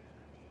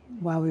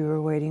while we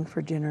were waiting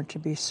for dinner to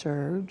be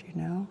served, you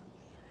know.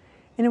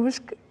 And it was,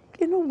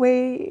 in a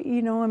way,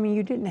 you know, I mean,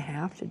 you didn't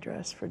have to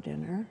dress for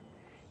dinner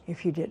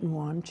if you didn't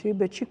want to,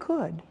 but you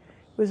could.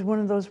 It was one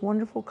of those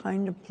wonderful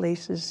kind of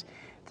places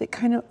that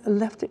kind of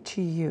left it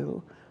to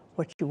you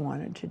what you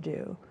wanted to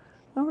do.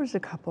 There was a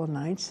couple of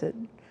nights that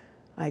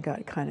I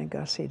got kind of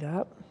gussied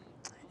up,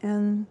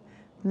 and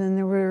then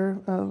there were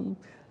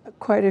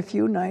quite a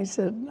few nights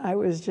that I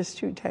was just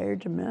too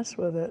tired to mess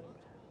with it.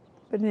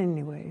 But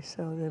anyway,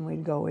 so then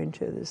we'd go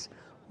into this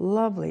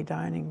lovely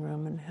dining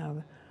room and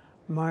have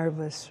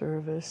marvelous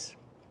service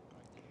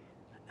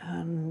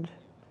and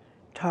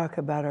talk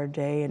about our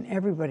day, and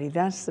everybody,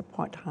 that's the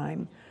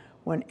time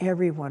when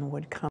everyone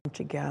would come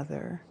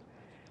together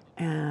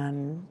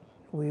and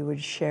we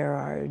would share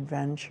our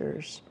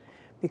adventures,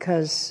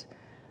 because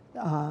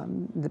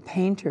the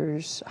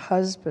painters'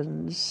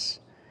 husbands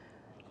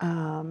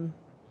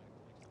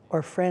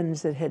or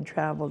friends that had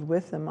traveled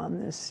with them on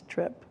this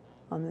trip,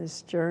 on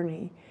this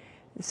journey,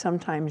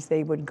 sometimes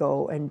they would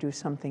go and do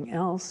something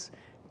else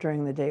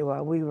during the day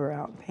while we were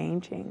out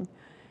painting.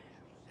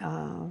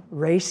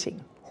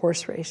 Racing,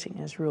 horse racing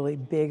is really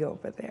big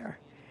over there.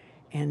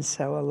 And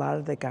so a lot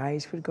of the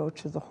guys would go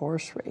to the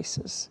horse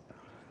races.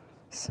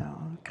 So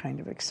kind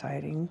of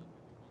exciting.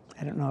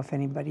 I don't know if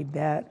anybody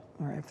bet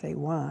or if they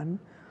won.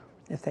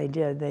 If they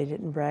did, they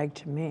didn't brag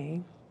to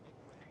me.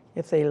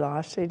 If they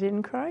lost, they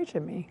didn't cry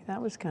to me.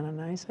 That was kind of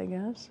nice, I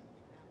guess.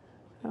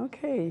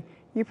 Okay,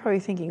 you're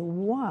probably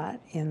thinking, what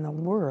in the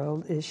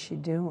world is she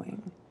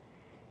doing?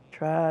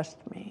 Trust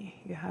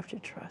me. You have to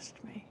trust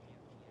me.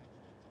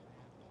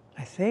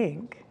 I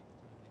think,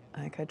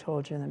 like I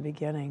told you in the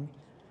beginning,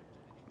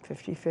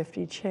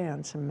 50-50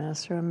 chance, a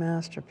mess or a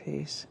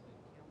masterpiece.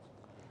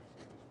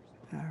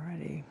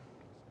 Alrighty.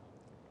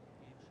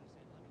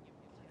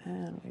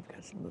 And we've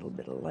got a little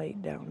bit of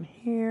light down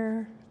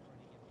here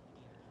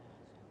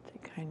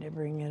to kind of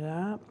bring it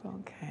up.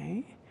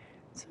 Okay.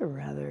 It's a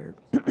rather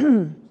I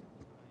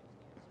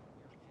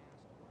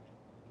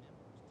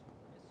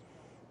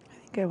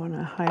think I want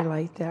to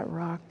highlight that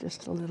rock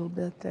just a little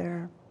bit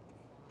there.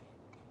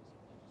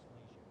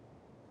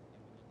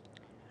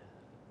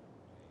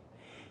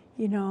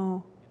 You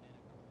know,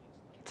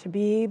 to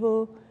be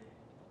able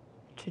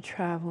to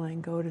travel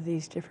and go to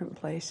these different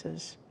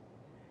places,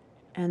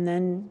 and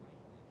then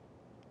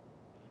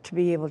to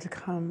be able to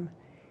come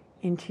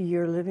into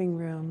your living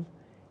room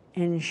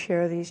and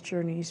share these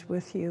journeys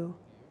with you.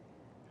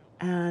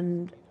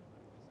 And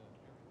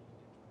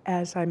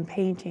as I'm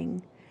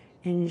painting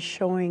and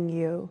showing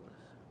you,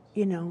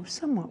 you know,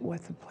 somewhat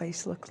what the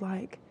place looked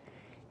like,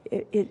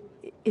 it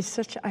is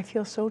such, I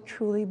feel so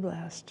truly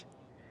blessed.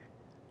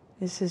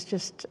 This is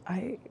just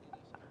a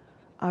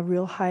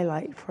real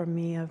highlight for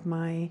me of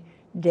my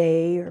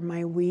day or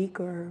my week,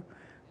 or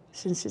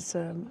since it's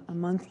a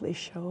monthly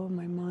show,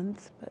 my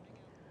month, but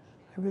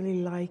I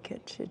really like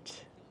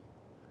it.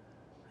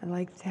 I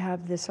like to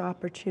have this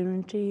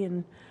opportunity,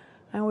 and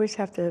I always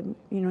have to,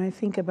 you know, I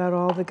think about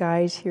all the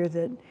guys here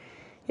that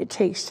it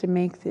takes to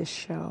make this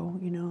show,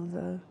 you know,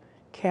 the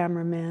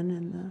cameraman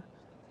and the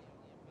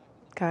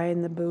guy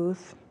in the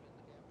booth.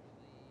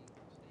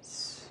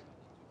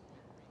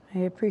 I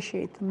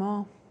appreciate them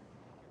all.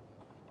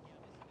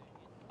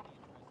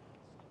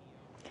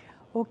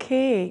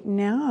 Okay,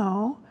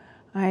 now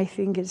I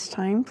think it's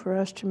time for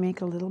us to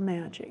make a little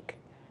magic.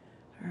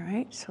 All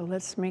right, so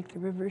let's make the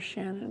River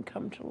Shannon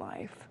come to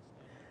life.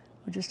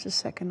 Oh, just a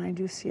second, I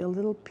do see a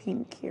little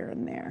pink here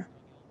and there.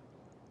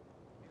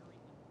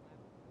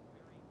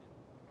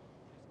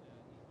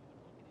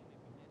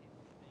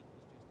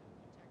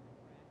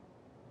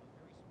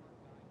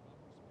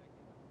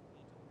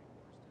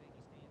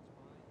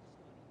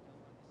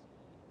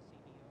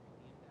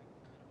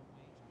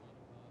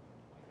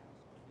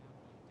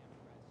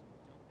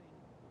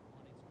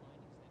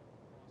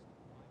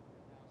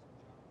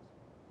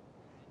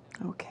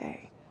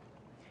 Okay,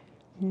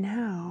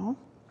 now,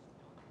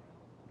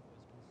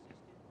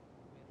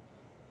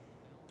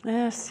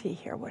 let's see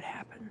here what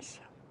happens.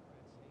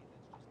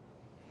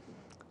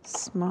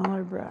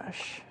 Smaller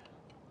brush.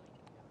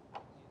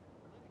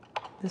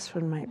 This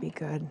one might be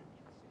good.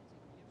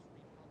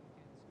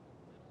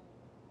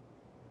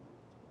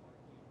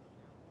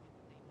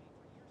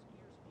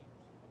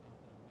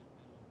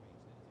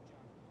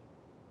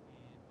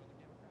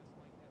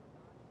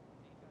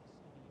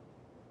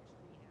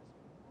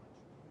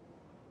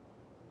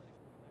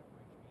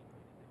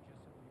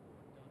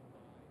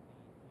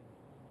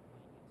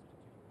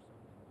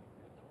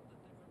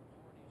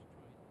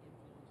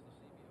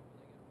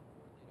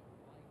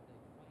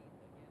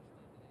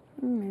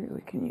 Maybe we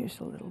can use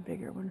a little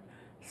bigger one.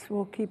 So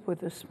we'll keep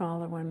with the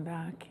smaller one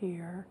back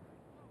here.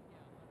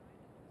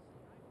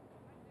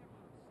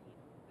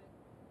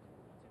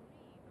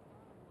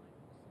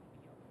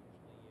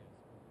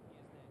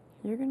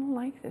 You're gonna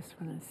like this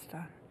when it's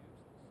done.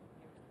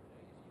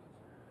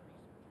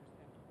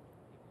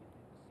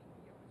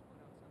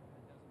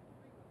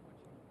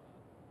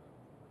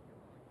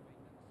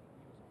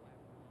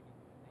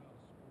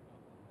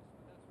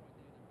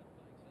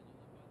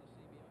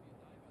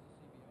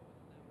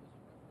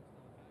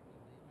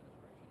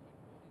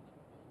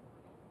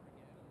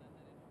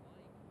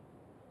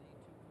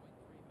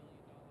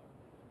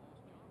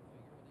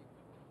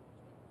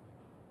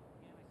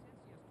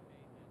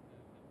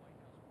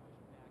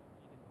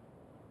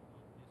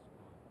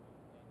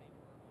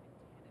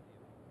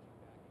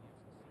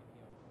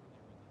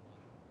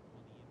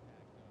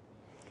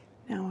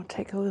 Now we'll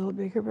take a little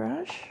bigger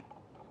brush.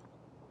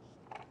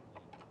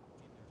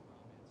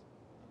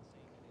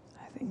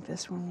 I think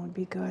this one would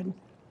be good.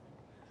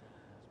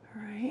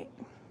 All right.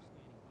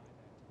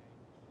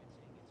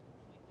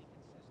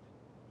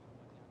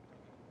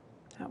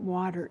 That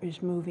water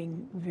is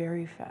moving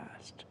very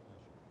fast.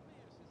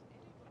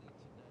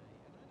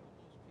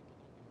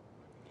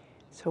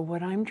 So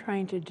what I'm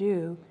trying to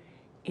do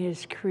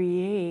is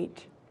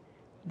create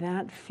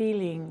that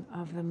feeling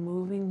of the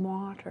moving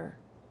water.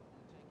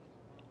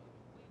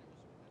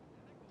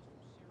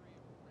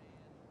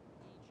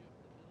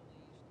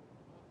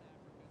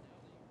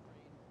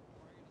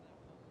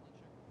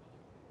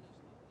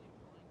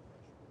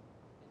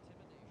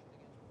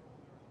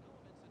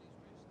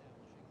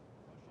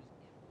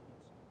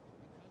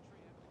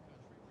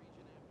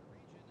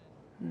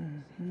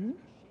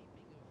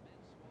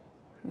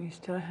 We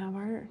still have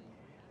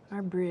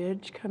our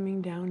bridge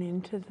coming down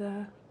into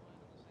the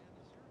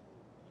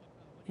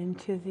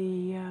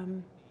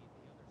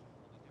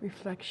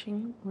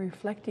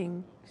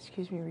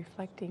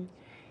reflecting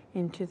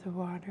into the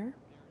water.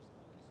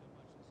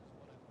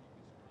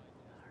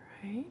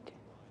 All right.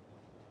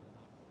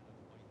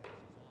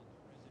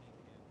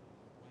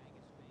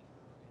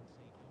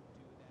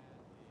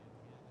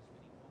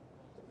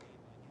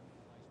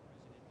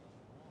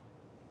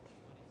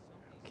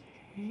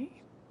 Okay.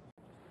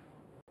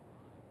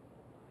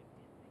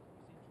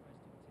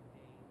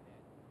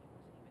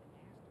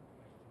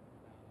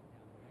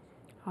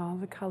 All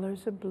the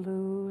colors of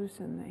blues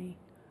and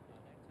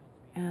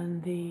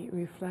the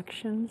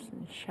reflections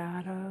and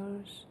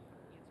shadows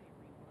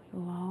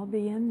will all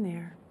be in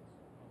there.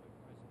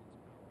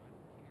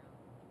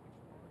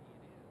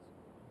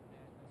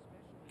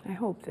 I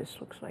hope this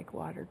looks like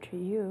water to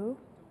you.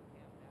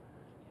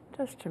 It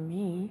does to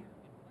me.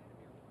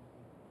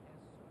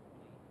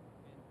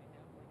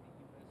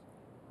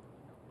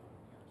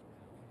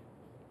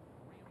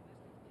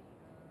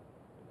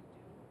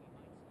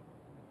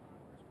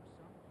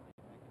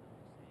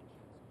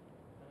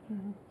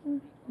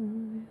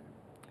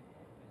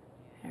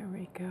 There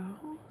we go.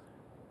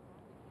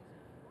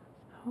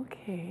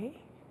 Okay.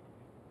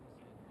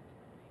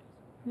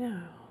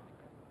 Now,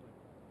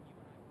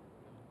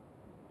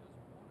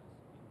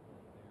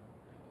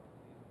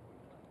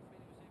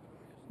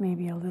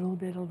 maybe a little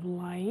bit of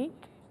light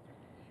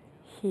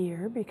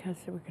here because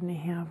we're going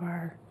to have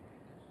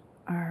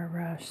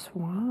our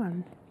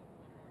swan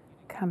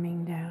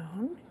coming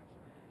down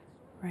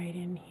right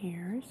in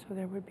here. So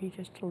there would be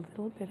just a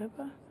little bit of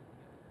a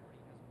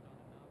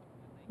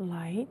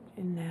light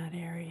in that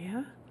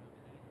area.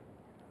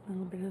 A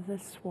little bit of the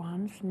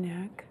swan's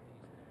neck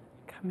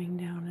coming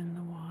down in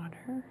the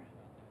water.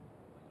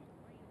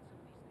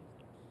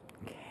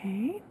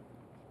 Okay.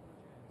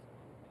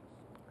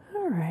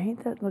 All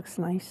right, that looks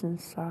nice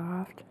and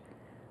soft,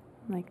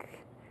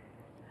 like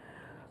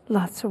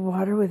Lots of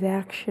water with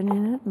action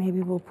in it. Maybe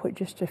we'll put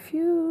just a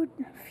few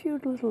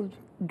little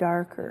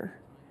darker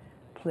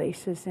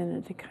places in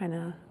it to kind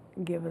of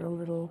give it a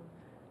little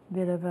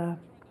bit of a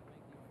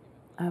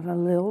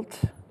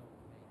lilt.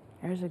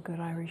 There's a good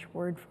Irish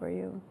word for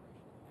you.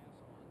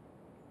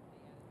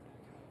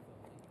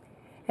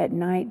 At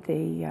night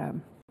they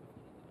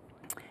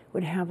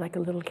would have like a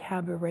little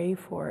cabaret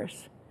for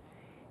us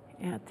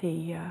at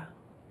the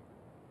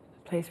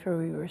place where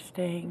we were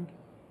staying,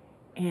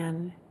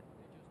 and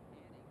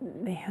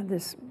they had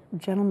this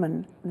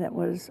gentleman that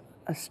was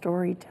a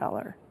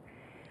storyteller.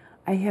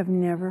 I have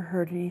never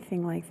heard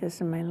anything like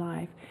this in my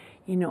life.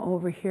 You know,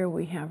 over here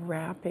we have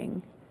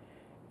rapping,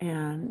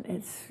 and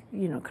it's,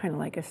 you know, kind of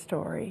like a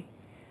story.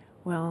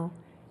 Well,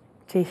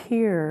 to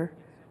hear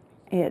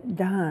it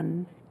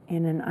done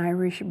in an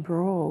Irish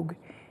brogue,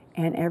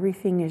 and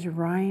everything is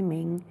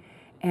rhyming,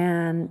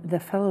 and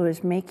the fellow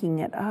is making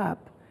it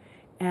up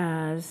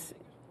as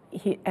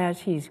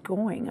he's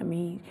going. I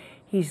mean,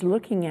 he's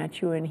looking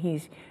at you and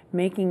he's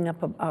making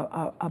up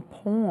a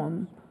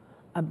poem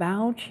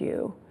about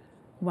you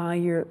while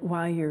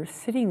you're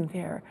sitting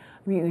there.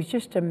 I mean, it was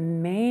just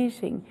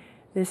amazing.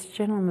 This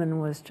gentleman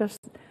was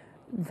just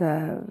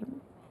the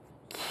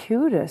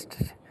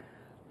cutest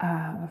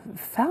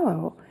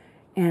fellow,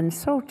 and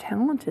so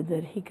talented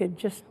that he could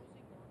just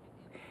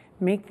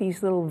make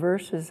these little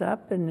verses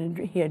up, and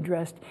he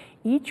addressed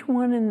each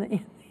one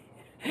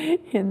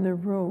in the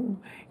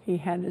room. He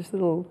had his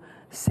little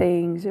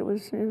sayings. It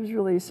was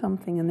really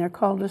something, and they're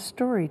called a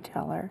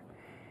storyteller.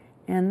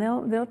 And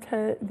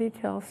they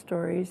tell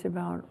stories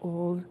about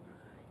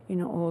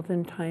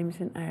olden times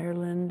in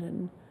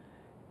Ireland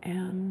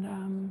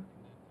and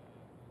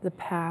the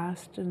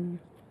past, and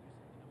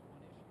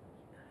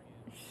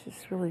it's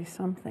just really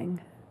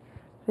something.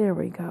 There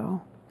we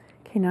go.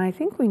 Okay, now I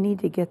think we need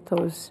to get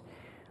those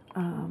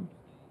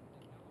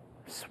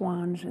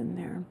swans in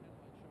there.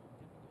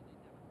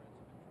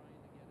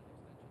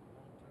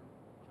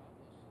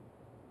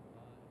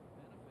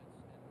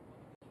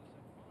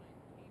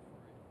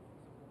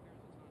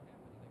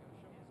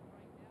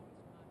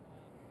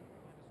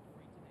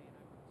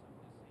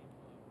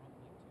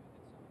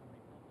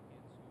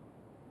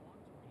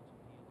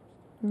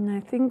 And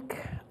I think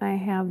I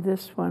have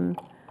this one.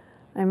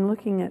 I'm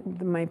looking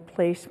at my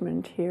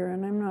placement here,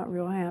 and I'm not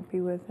real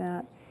happy with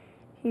that.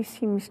 He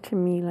seems to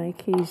me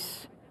like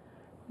he's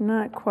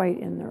not quite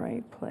in the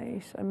right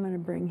place. I'm going to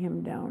bring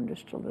him down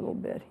just a little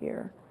bit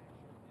here.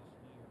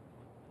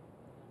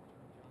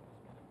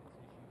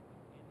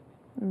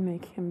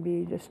 Make him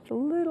be just a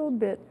little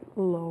bit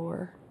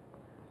lower.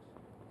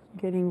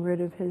 Getting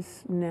rid of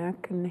his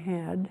neck and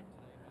head,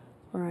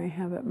 where I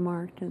have it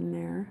marked in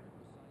there.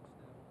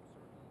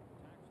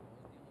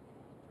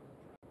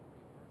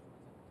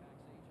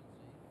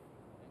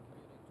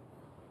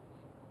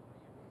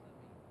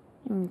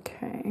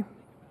 Okay,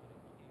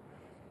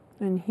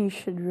 and he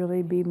should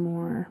really be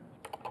more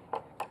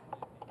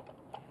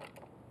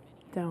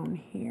down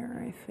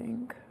here, I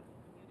think.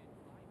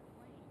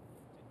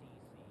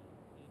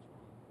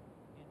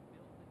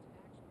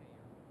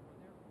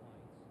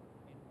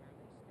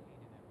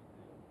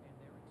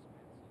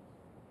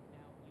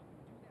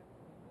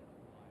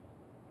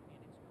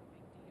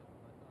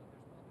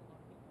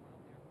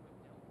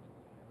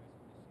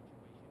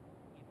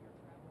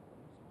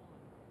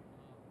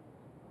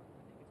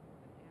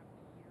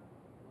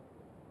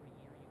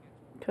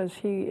 Because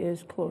he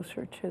is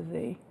closer to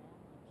the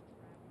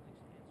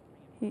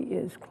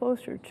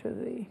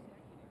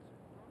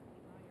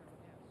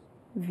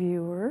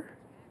viewer,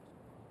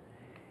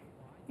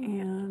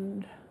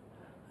 and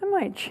I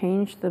might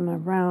change them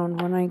around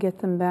when I get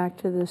them back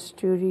to the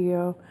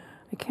studio.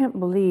 I can't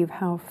believe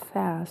how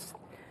fast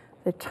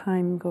the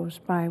time goes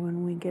by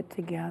when we get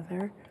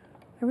together.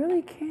 I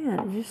really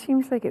can't. It just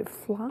seems like it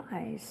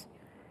flies,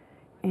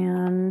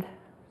 and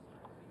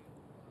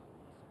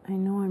I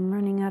know I'm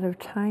running out of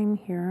time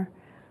here,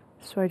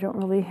 so I don't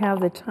really have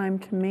the time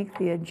to make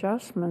the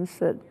adjustments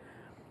that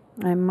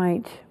I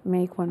might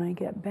make when I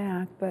get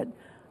back, but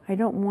I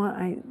don't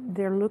want,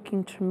 they're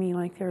looking to me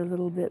like they're a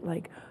little bit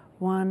like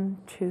 1,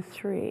 2,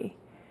 3.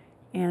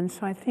 And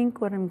so I think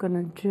what I'm going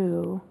to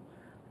do,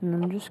 and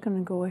I'm just going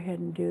to go ahead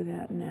and do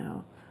that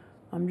now,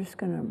 I'm just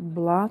going to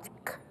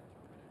block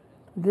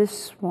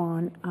this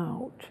swan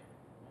out.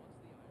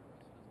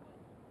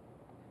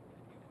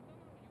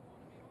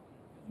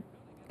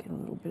 Get a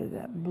little bit of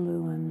that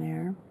blue in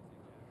there.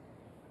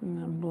 I'm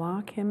going to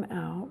block him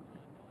out,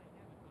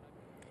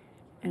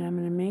 and I'm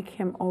going to make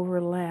him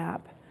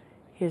overlap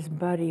his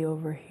buddy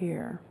over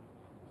here.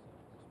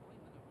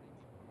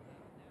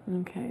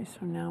 Okay,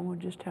 so now we'll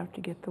just have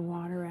to get the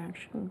water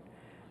action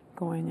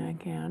going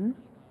again.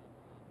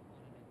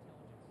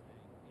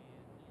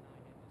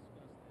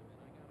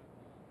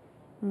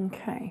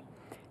 Okay,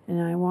 and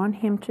I want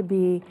him to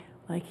be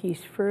like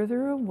he's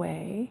further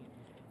away.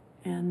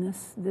 And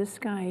this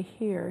guy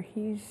here,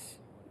 he's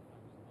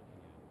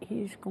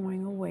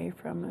going away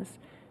from us.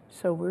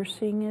 So we're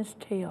seeing his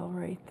tail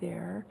right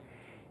there.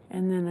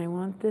 And then I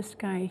want this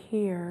guy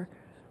here.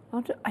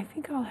 I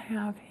think I'll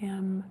have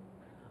him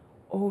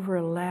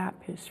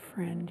overlap his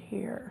friend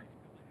here.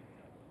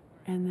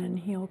 And then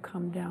he'll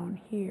come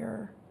down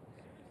here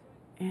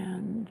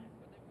and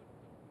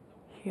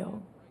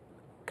he'll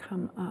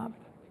come up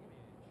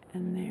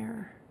and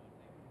there.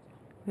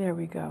 There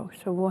we go.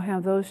 So we'll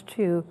have those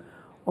two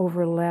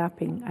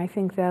overlapping. I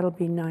think that'll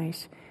be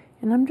nice.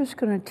 And I'm just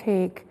going to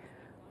take,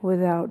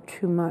 without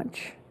too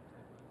much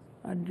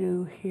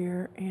ado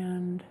here,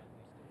 and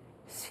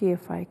see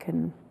if I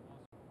can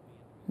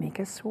make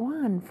a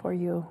swan for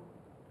you.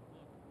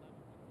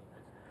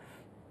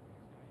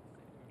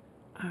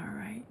 All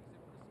right.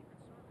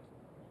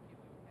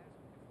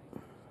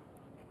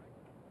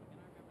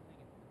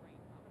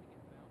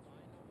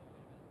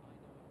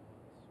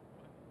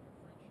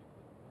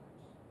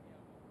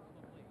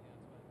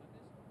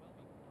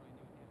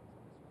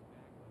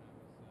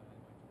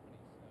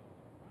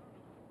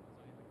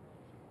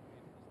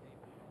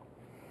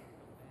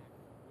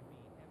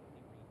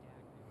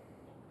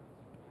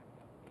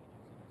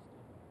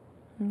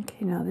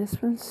 Okay, now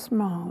this one's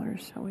smaller,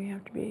 so we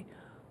have to be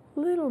a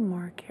little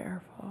more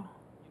careful.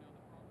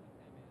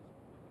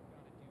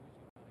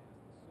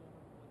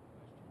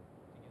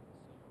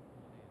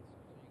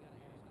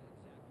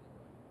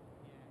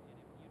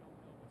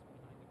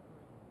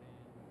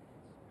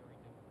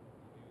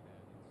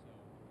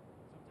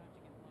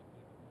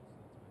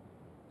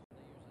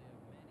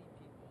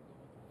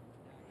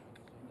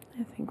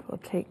 I think we'll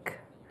take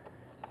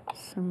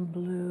some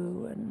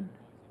blue and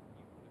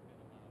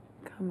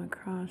come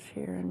across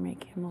here and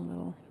make him a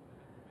little,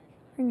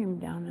 bring him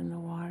down in the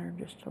water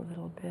just a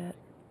little bit.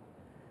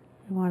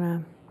 We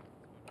want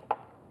to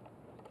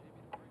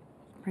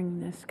bring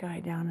this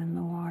guy down in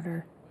the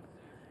water,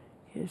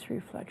 his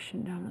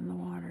reflection down in the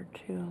water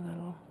too a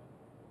little.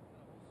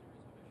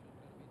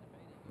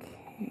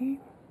 Okay.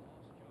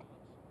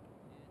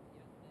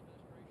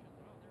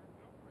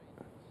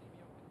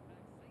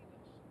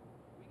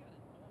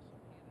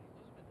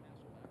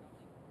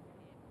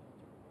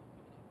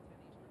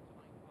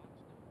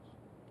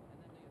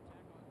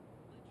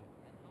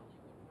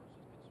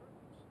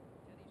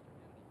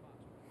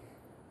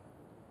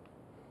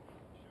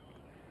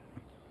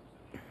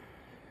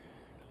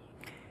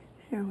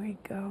 Here we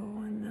go,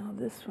 and now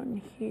this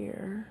one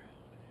here,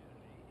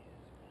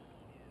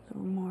 a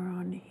little more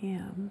on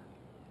him.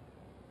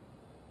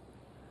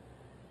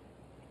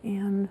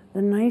 And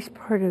the nice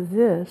part of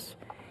this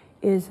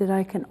is that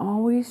I can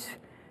always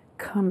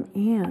come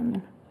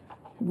in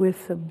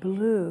with the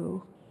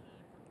blue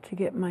to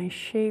get my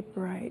shape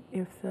right.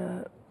 If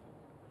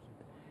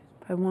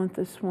I want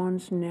the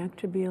swan's neck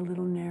to be a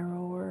little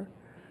narrower,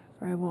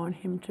 or I want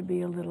him to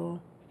be a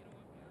little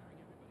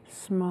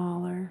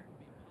smaller,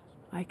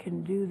 I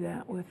can do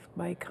that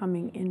by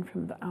coming in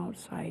from the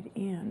outside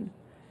in.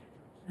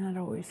 That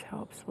always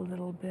helps a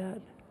little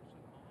bit.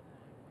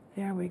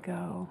 There we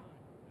go.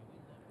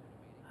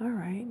 All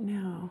right,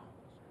 now,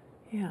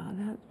 yeah,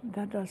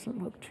 that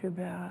doesn't look too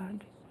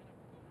bad.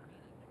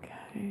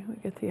 Okay, we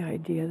get the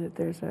idea that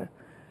there's a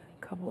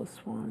couple of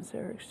swans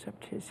there,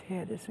 except his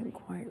head isn't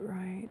quite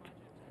right.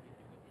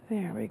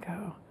 There we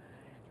go.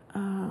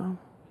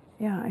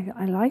 Yeah,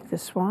 I like the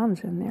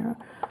swans in there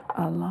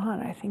a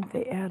lot. I think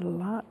they add a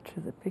lot to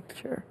the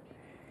picture,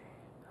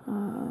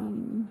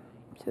 to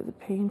the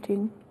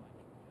painting.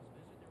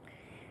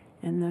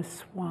 And the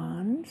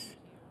swans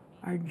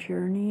are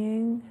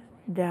journeying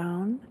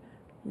down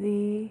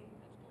the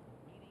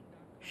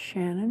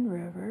Shannon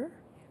River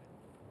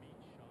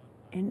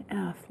in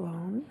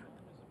Athlone.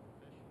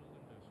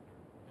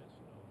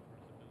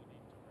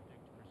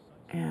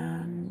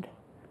 And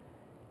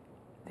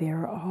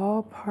they're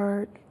all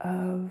part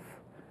of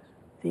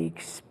the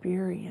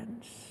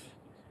experience,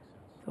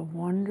 the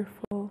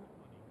wonderful,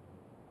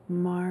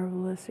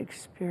 marvelous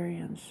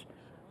experience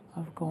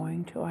of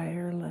going to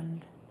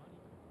Ireland.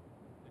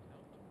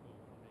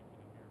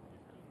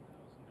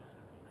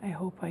 I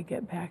hope I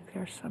get back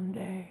there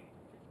someday.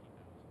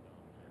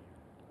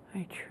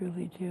 I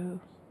truly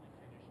do.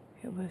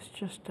 It was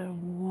just a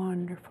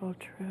wonderful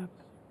trip.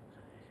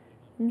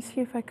 And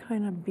see if I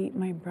kind of beat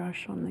my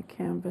brush on the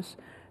canvas,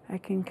 I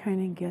can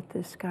kind of get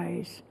this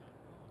guy's,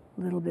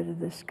 a little bit of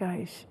this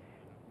guy's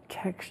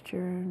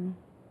texture and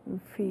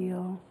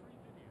feel.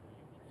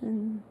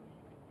 And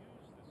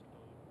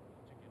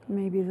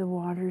maybe the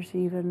water's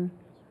even,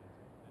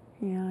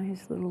 yeah,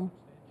 his little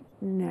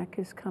neck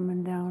is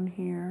coming down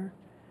here.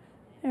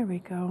 There we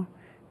go.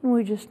 And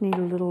we just need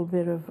a little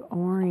bit of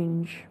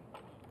orange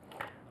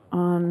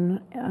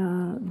on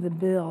the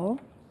bill.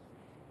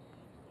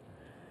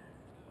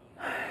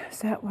 Is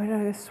that what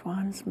a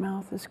swan's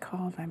mouth is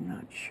called? I'm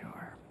not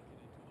sure.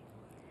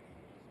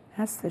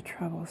 That's the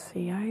trouble.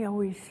 See, I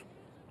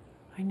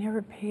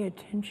never pay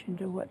attention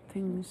to what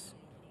things,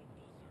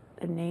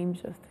 the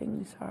names of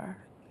things are.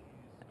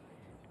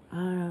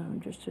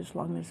 Just as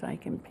long as I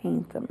can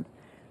paint them.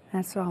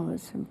 That's all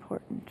that's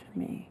important to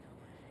me.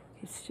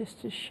 It's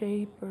just a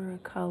shape or a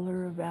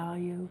color, a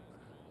value,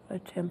 a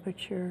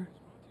temperature.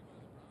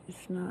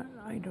 It's not,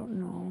 I don't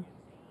know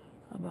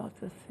about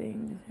the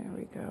thing. There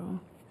we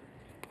go.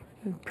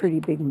 A pretty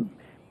big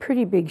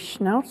Pretty big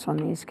snouts on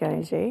these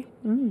guys, eh?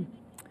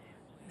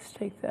 Let's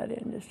take that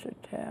in just a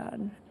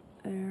tad.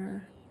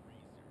 There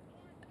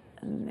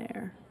and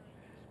there.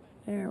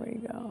 There we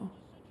go.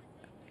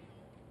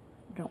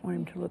 Don't want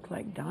him to look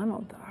like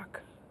Donald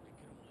Duck.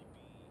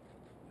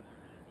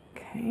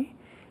 Okay.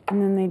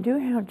 And then they do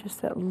have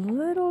just that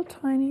little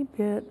tiny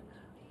bit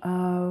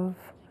of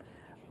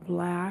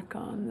black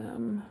on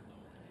them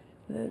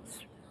that's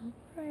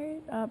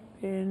right up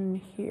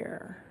in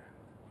here.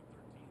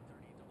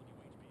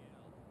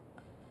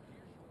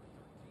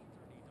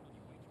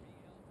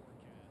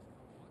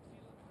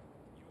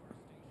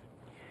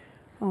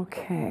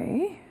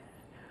 Okay,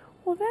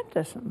 well that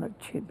doesn't look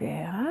too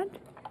bad.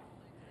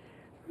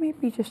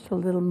 Maybe just a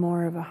little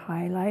more of a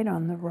highlight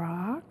on the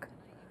rock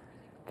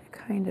to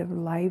kind of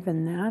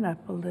liven that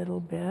up a little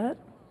bit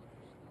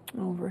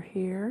over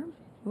here.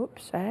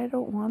 Oops, I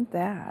don't want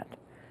that.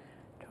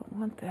 Don't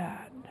want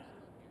that.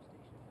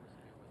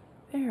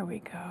 There we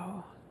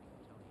go.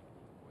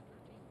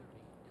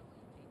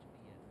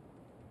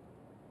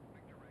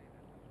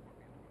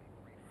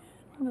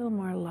 A little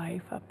more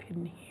life up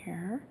in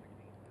here.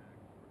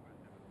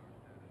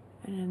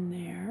 And in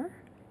there,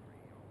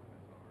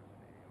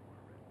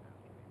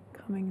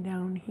 coming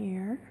down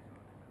here.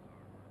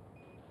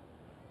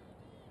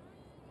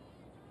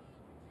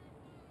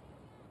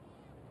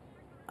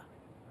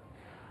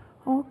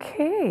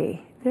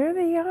 Okay, there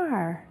they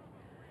are,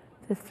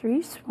 the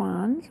 3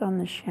 swans on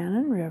the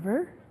Shannon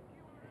River.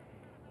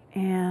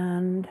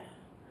 And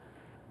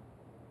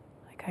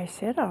like I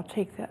said, I'll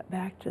take that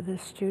back to the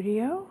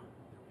studio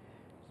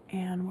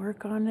and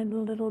work on it a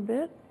little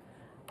bit.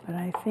 But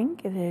I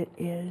think it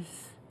is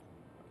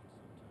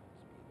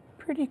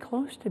pretty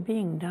close to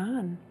being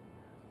done.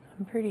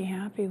 I'm pretty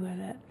happy with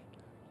it.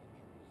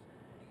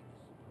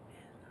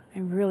 I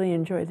really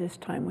enjoyed this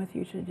time with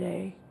you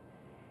today.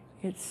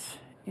 It's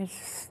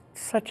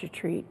such a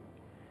treat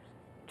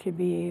to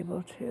be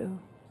able to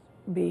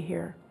be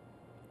here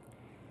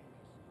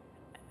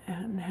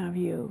and have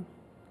you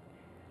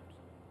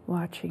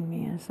watching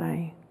me as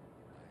I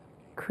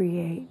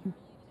create,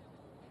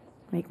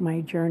 make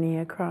my journey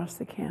across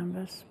the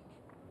canvas.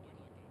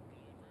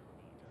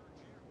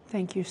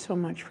 Thank you so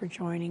much for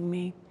joining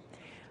me.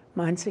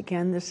 Once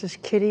again, this is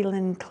Kitty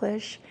Lynn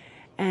Klich,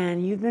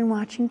 and you've been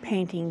watching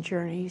Painting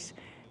Journeys.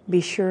 Be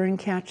sure and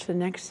catch the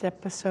next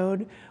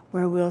episode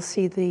where we'll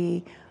see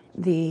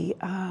the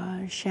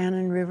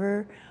Shannon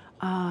River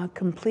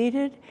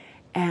completed,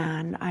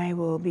 and I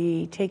will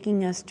be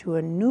taking us to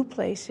a new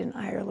place in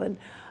Ireland,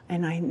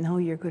 and I know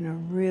you're going to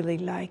really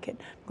like it.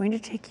 I'm going to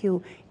take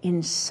you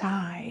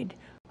inside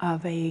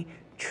of a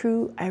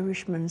true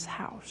Irishman's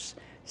house.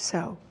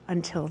 So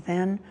until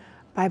then,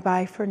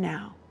 bye-bye for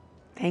now.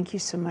 Thank you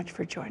so much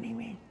for joining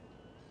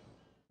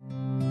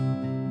me.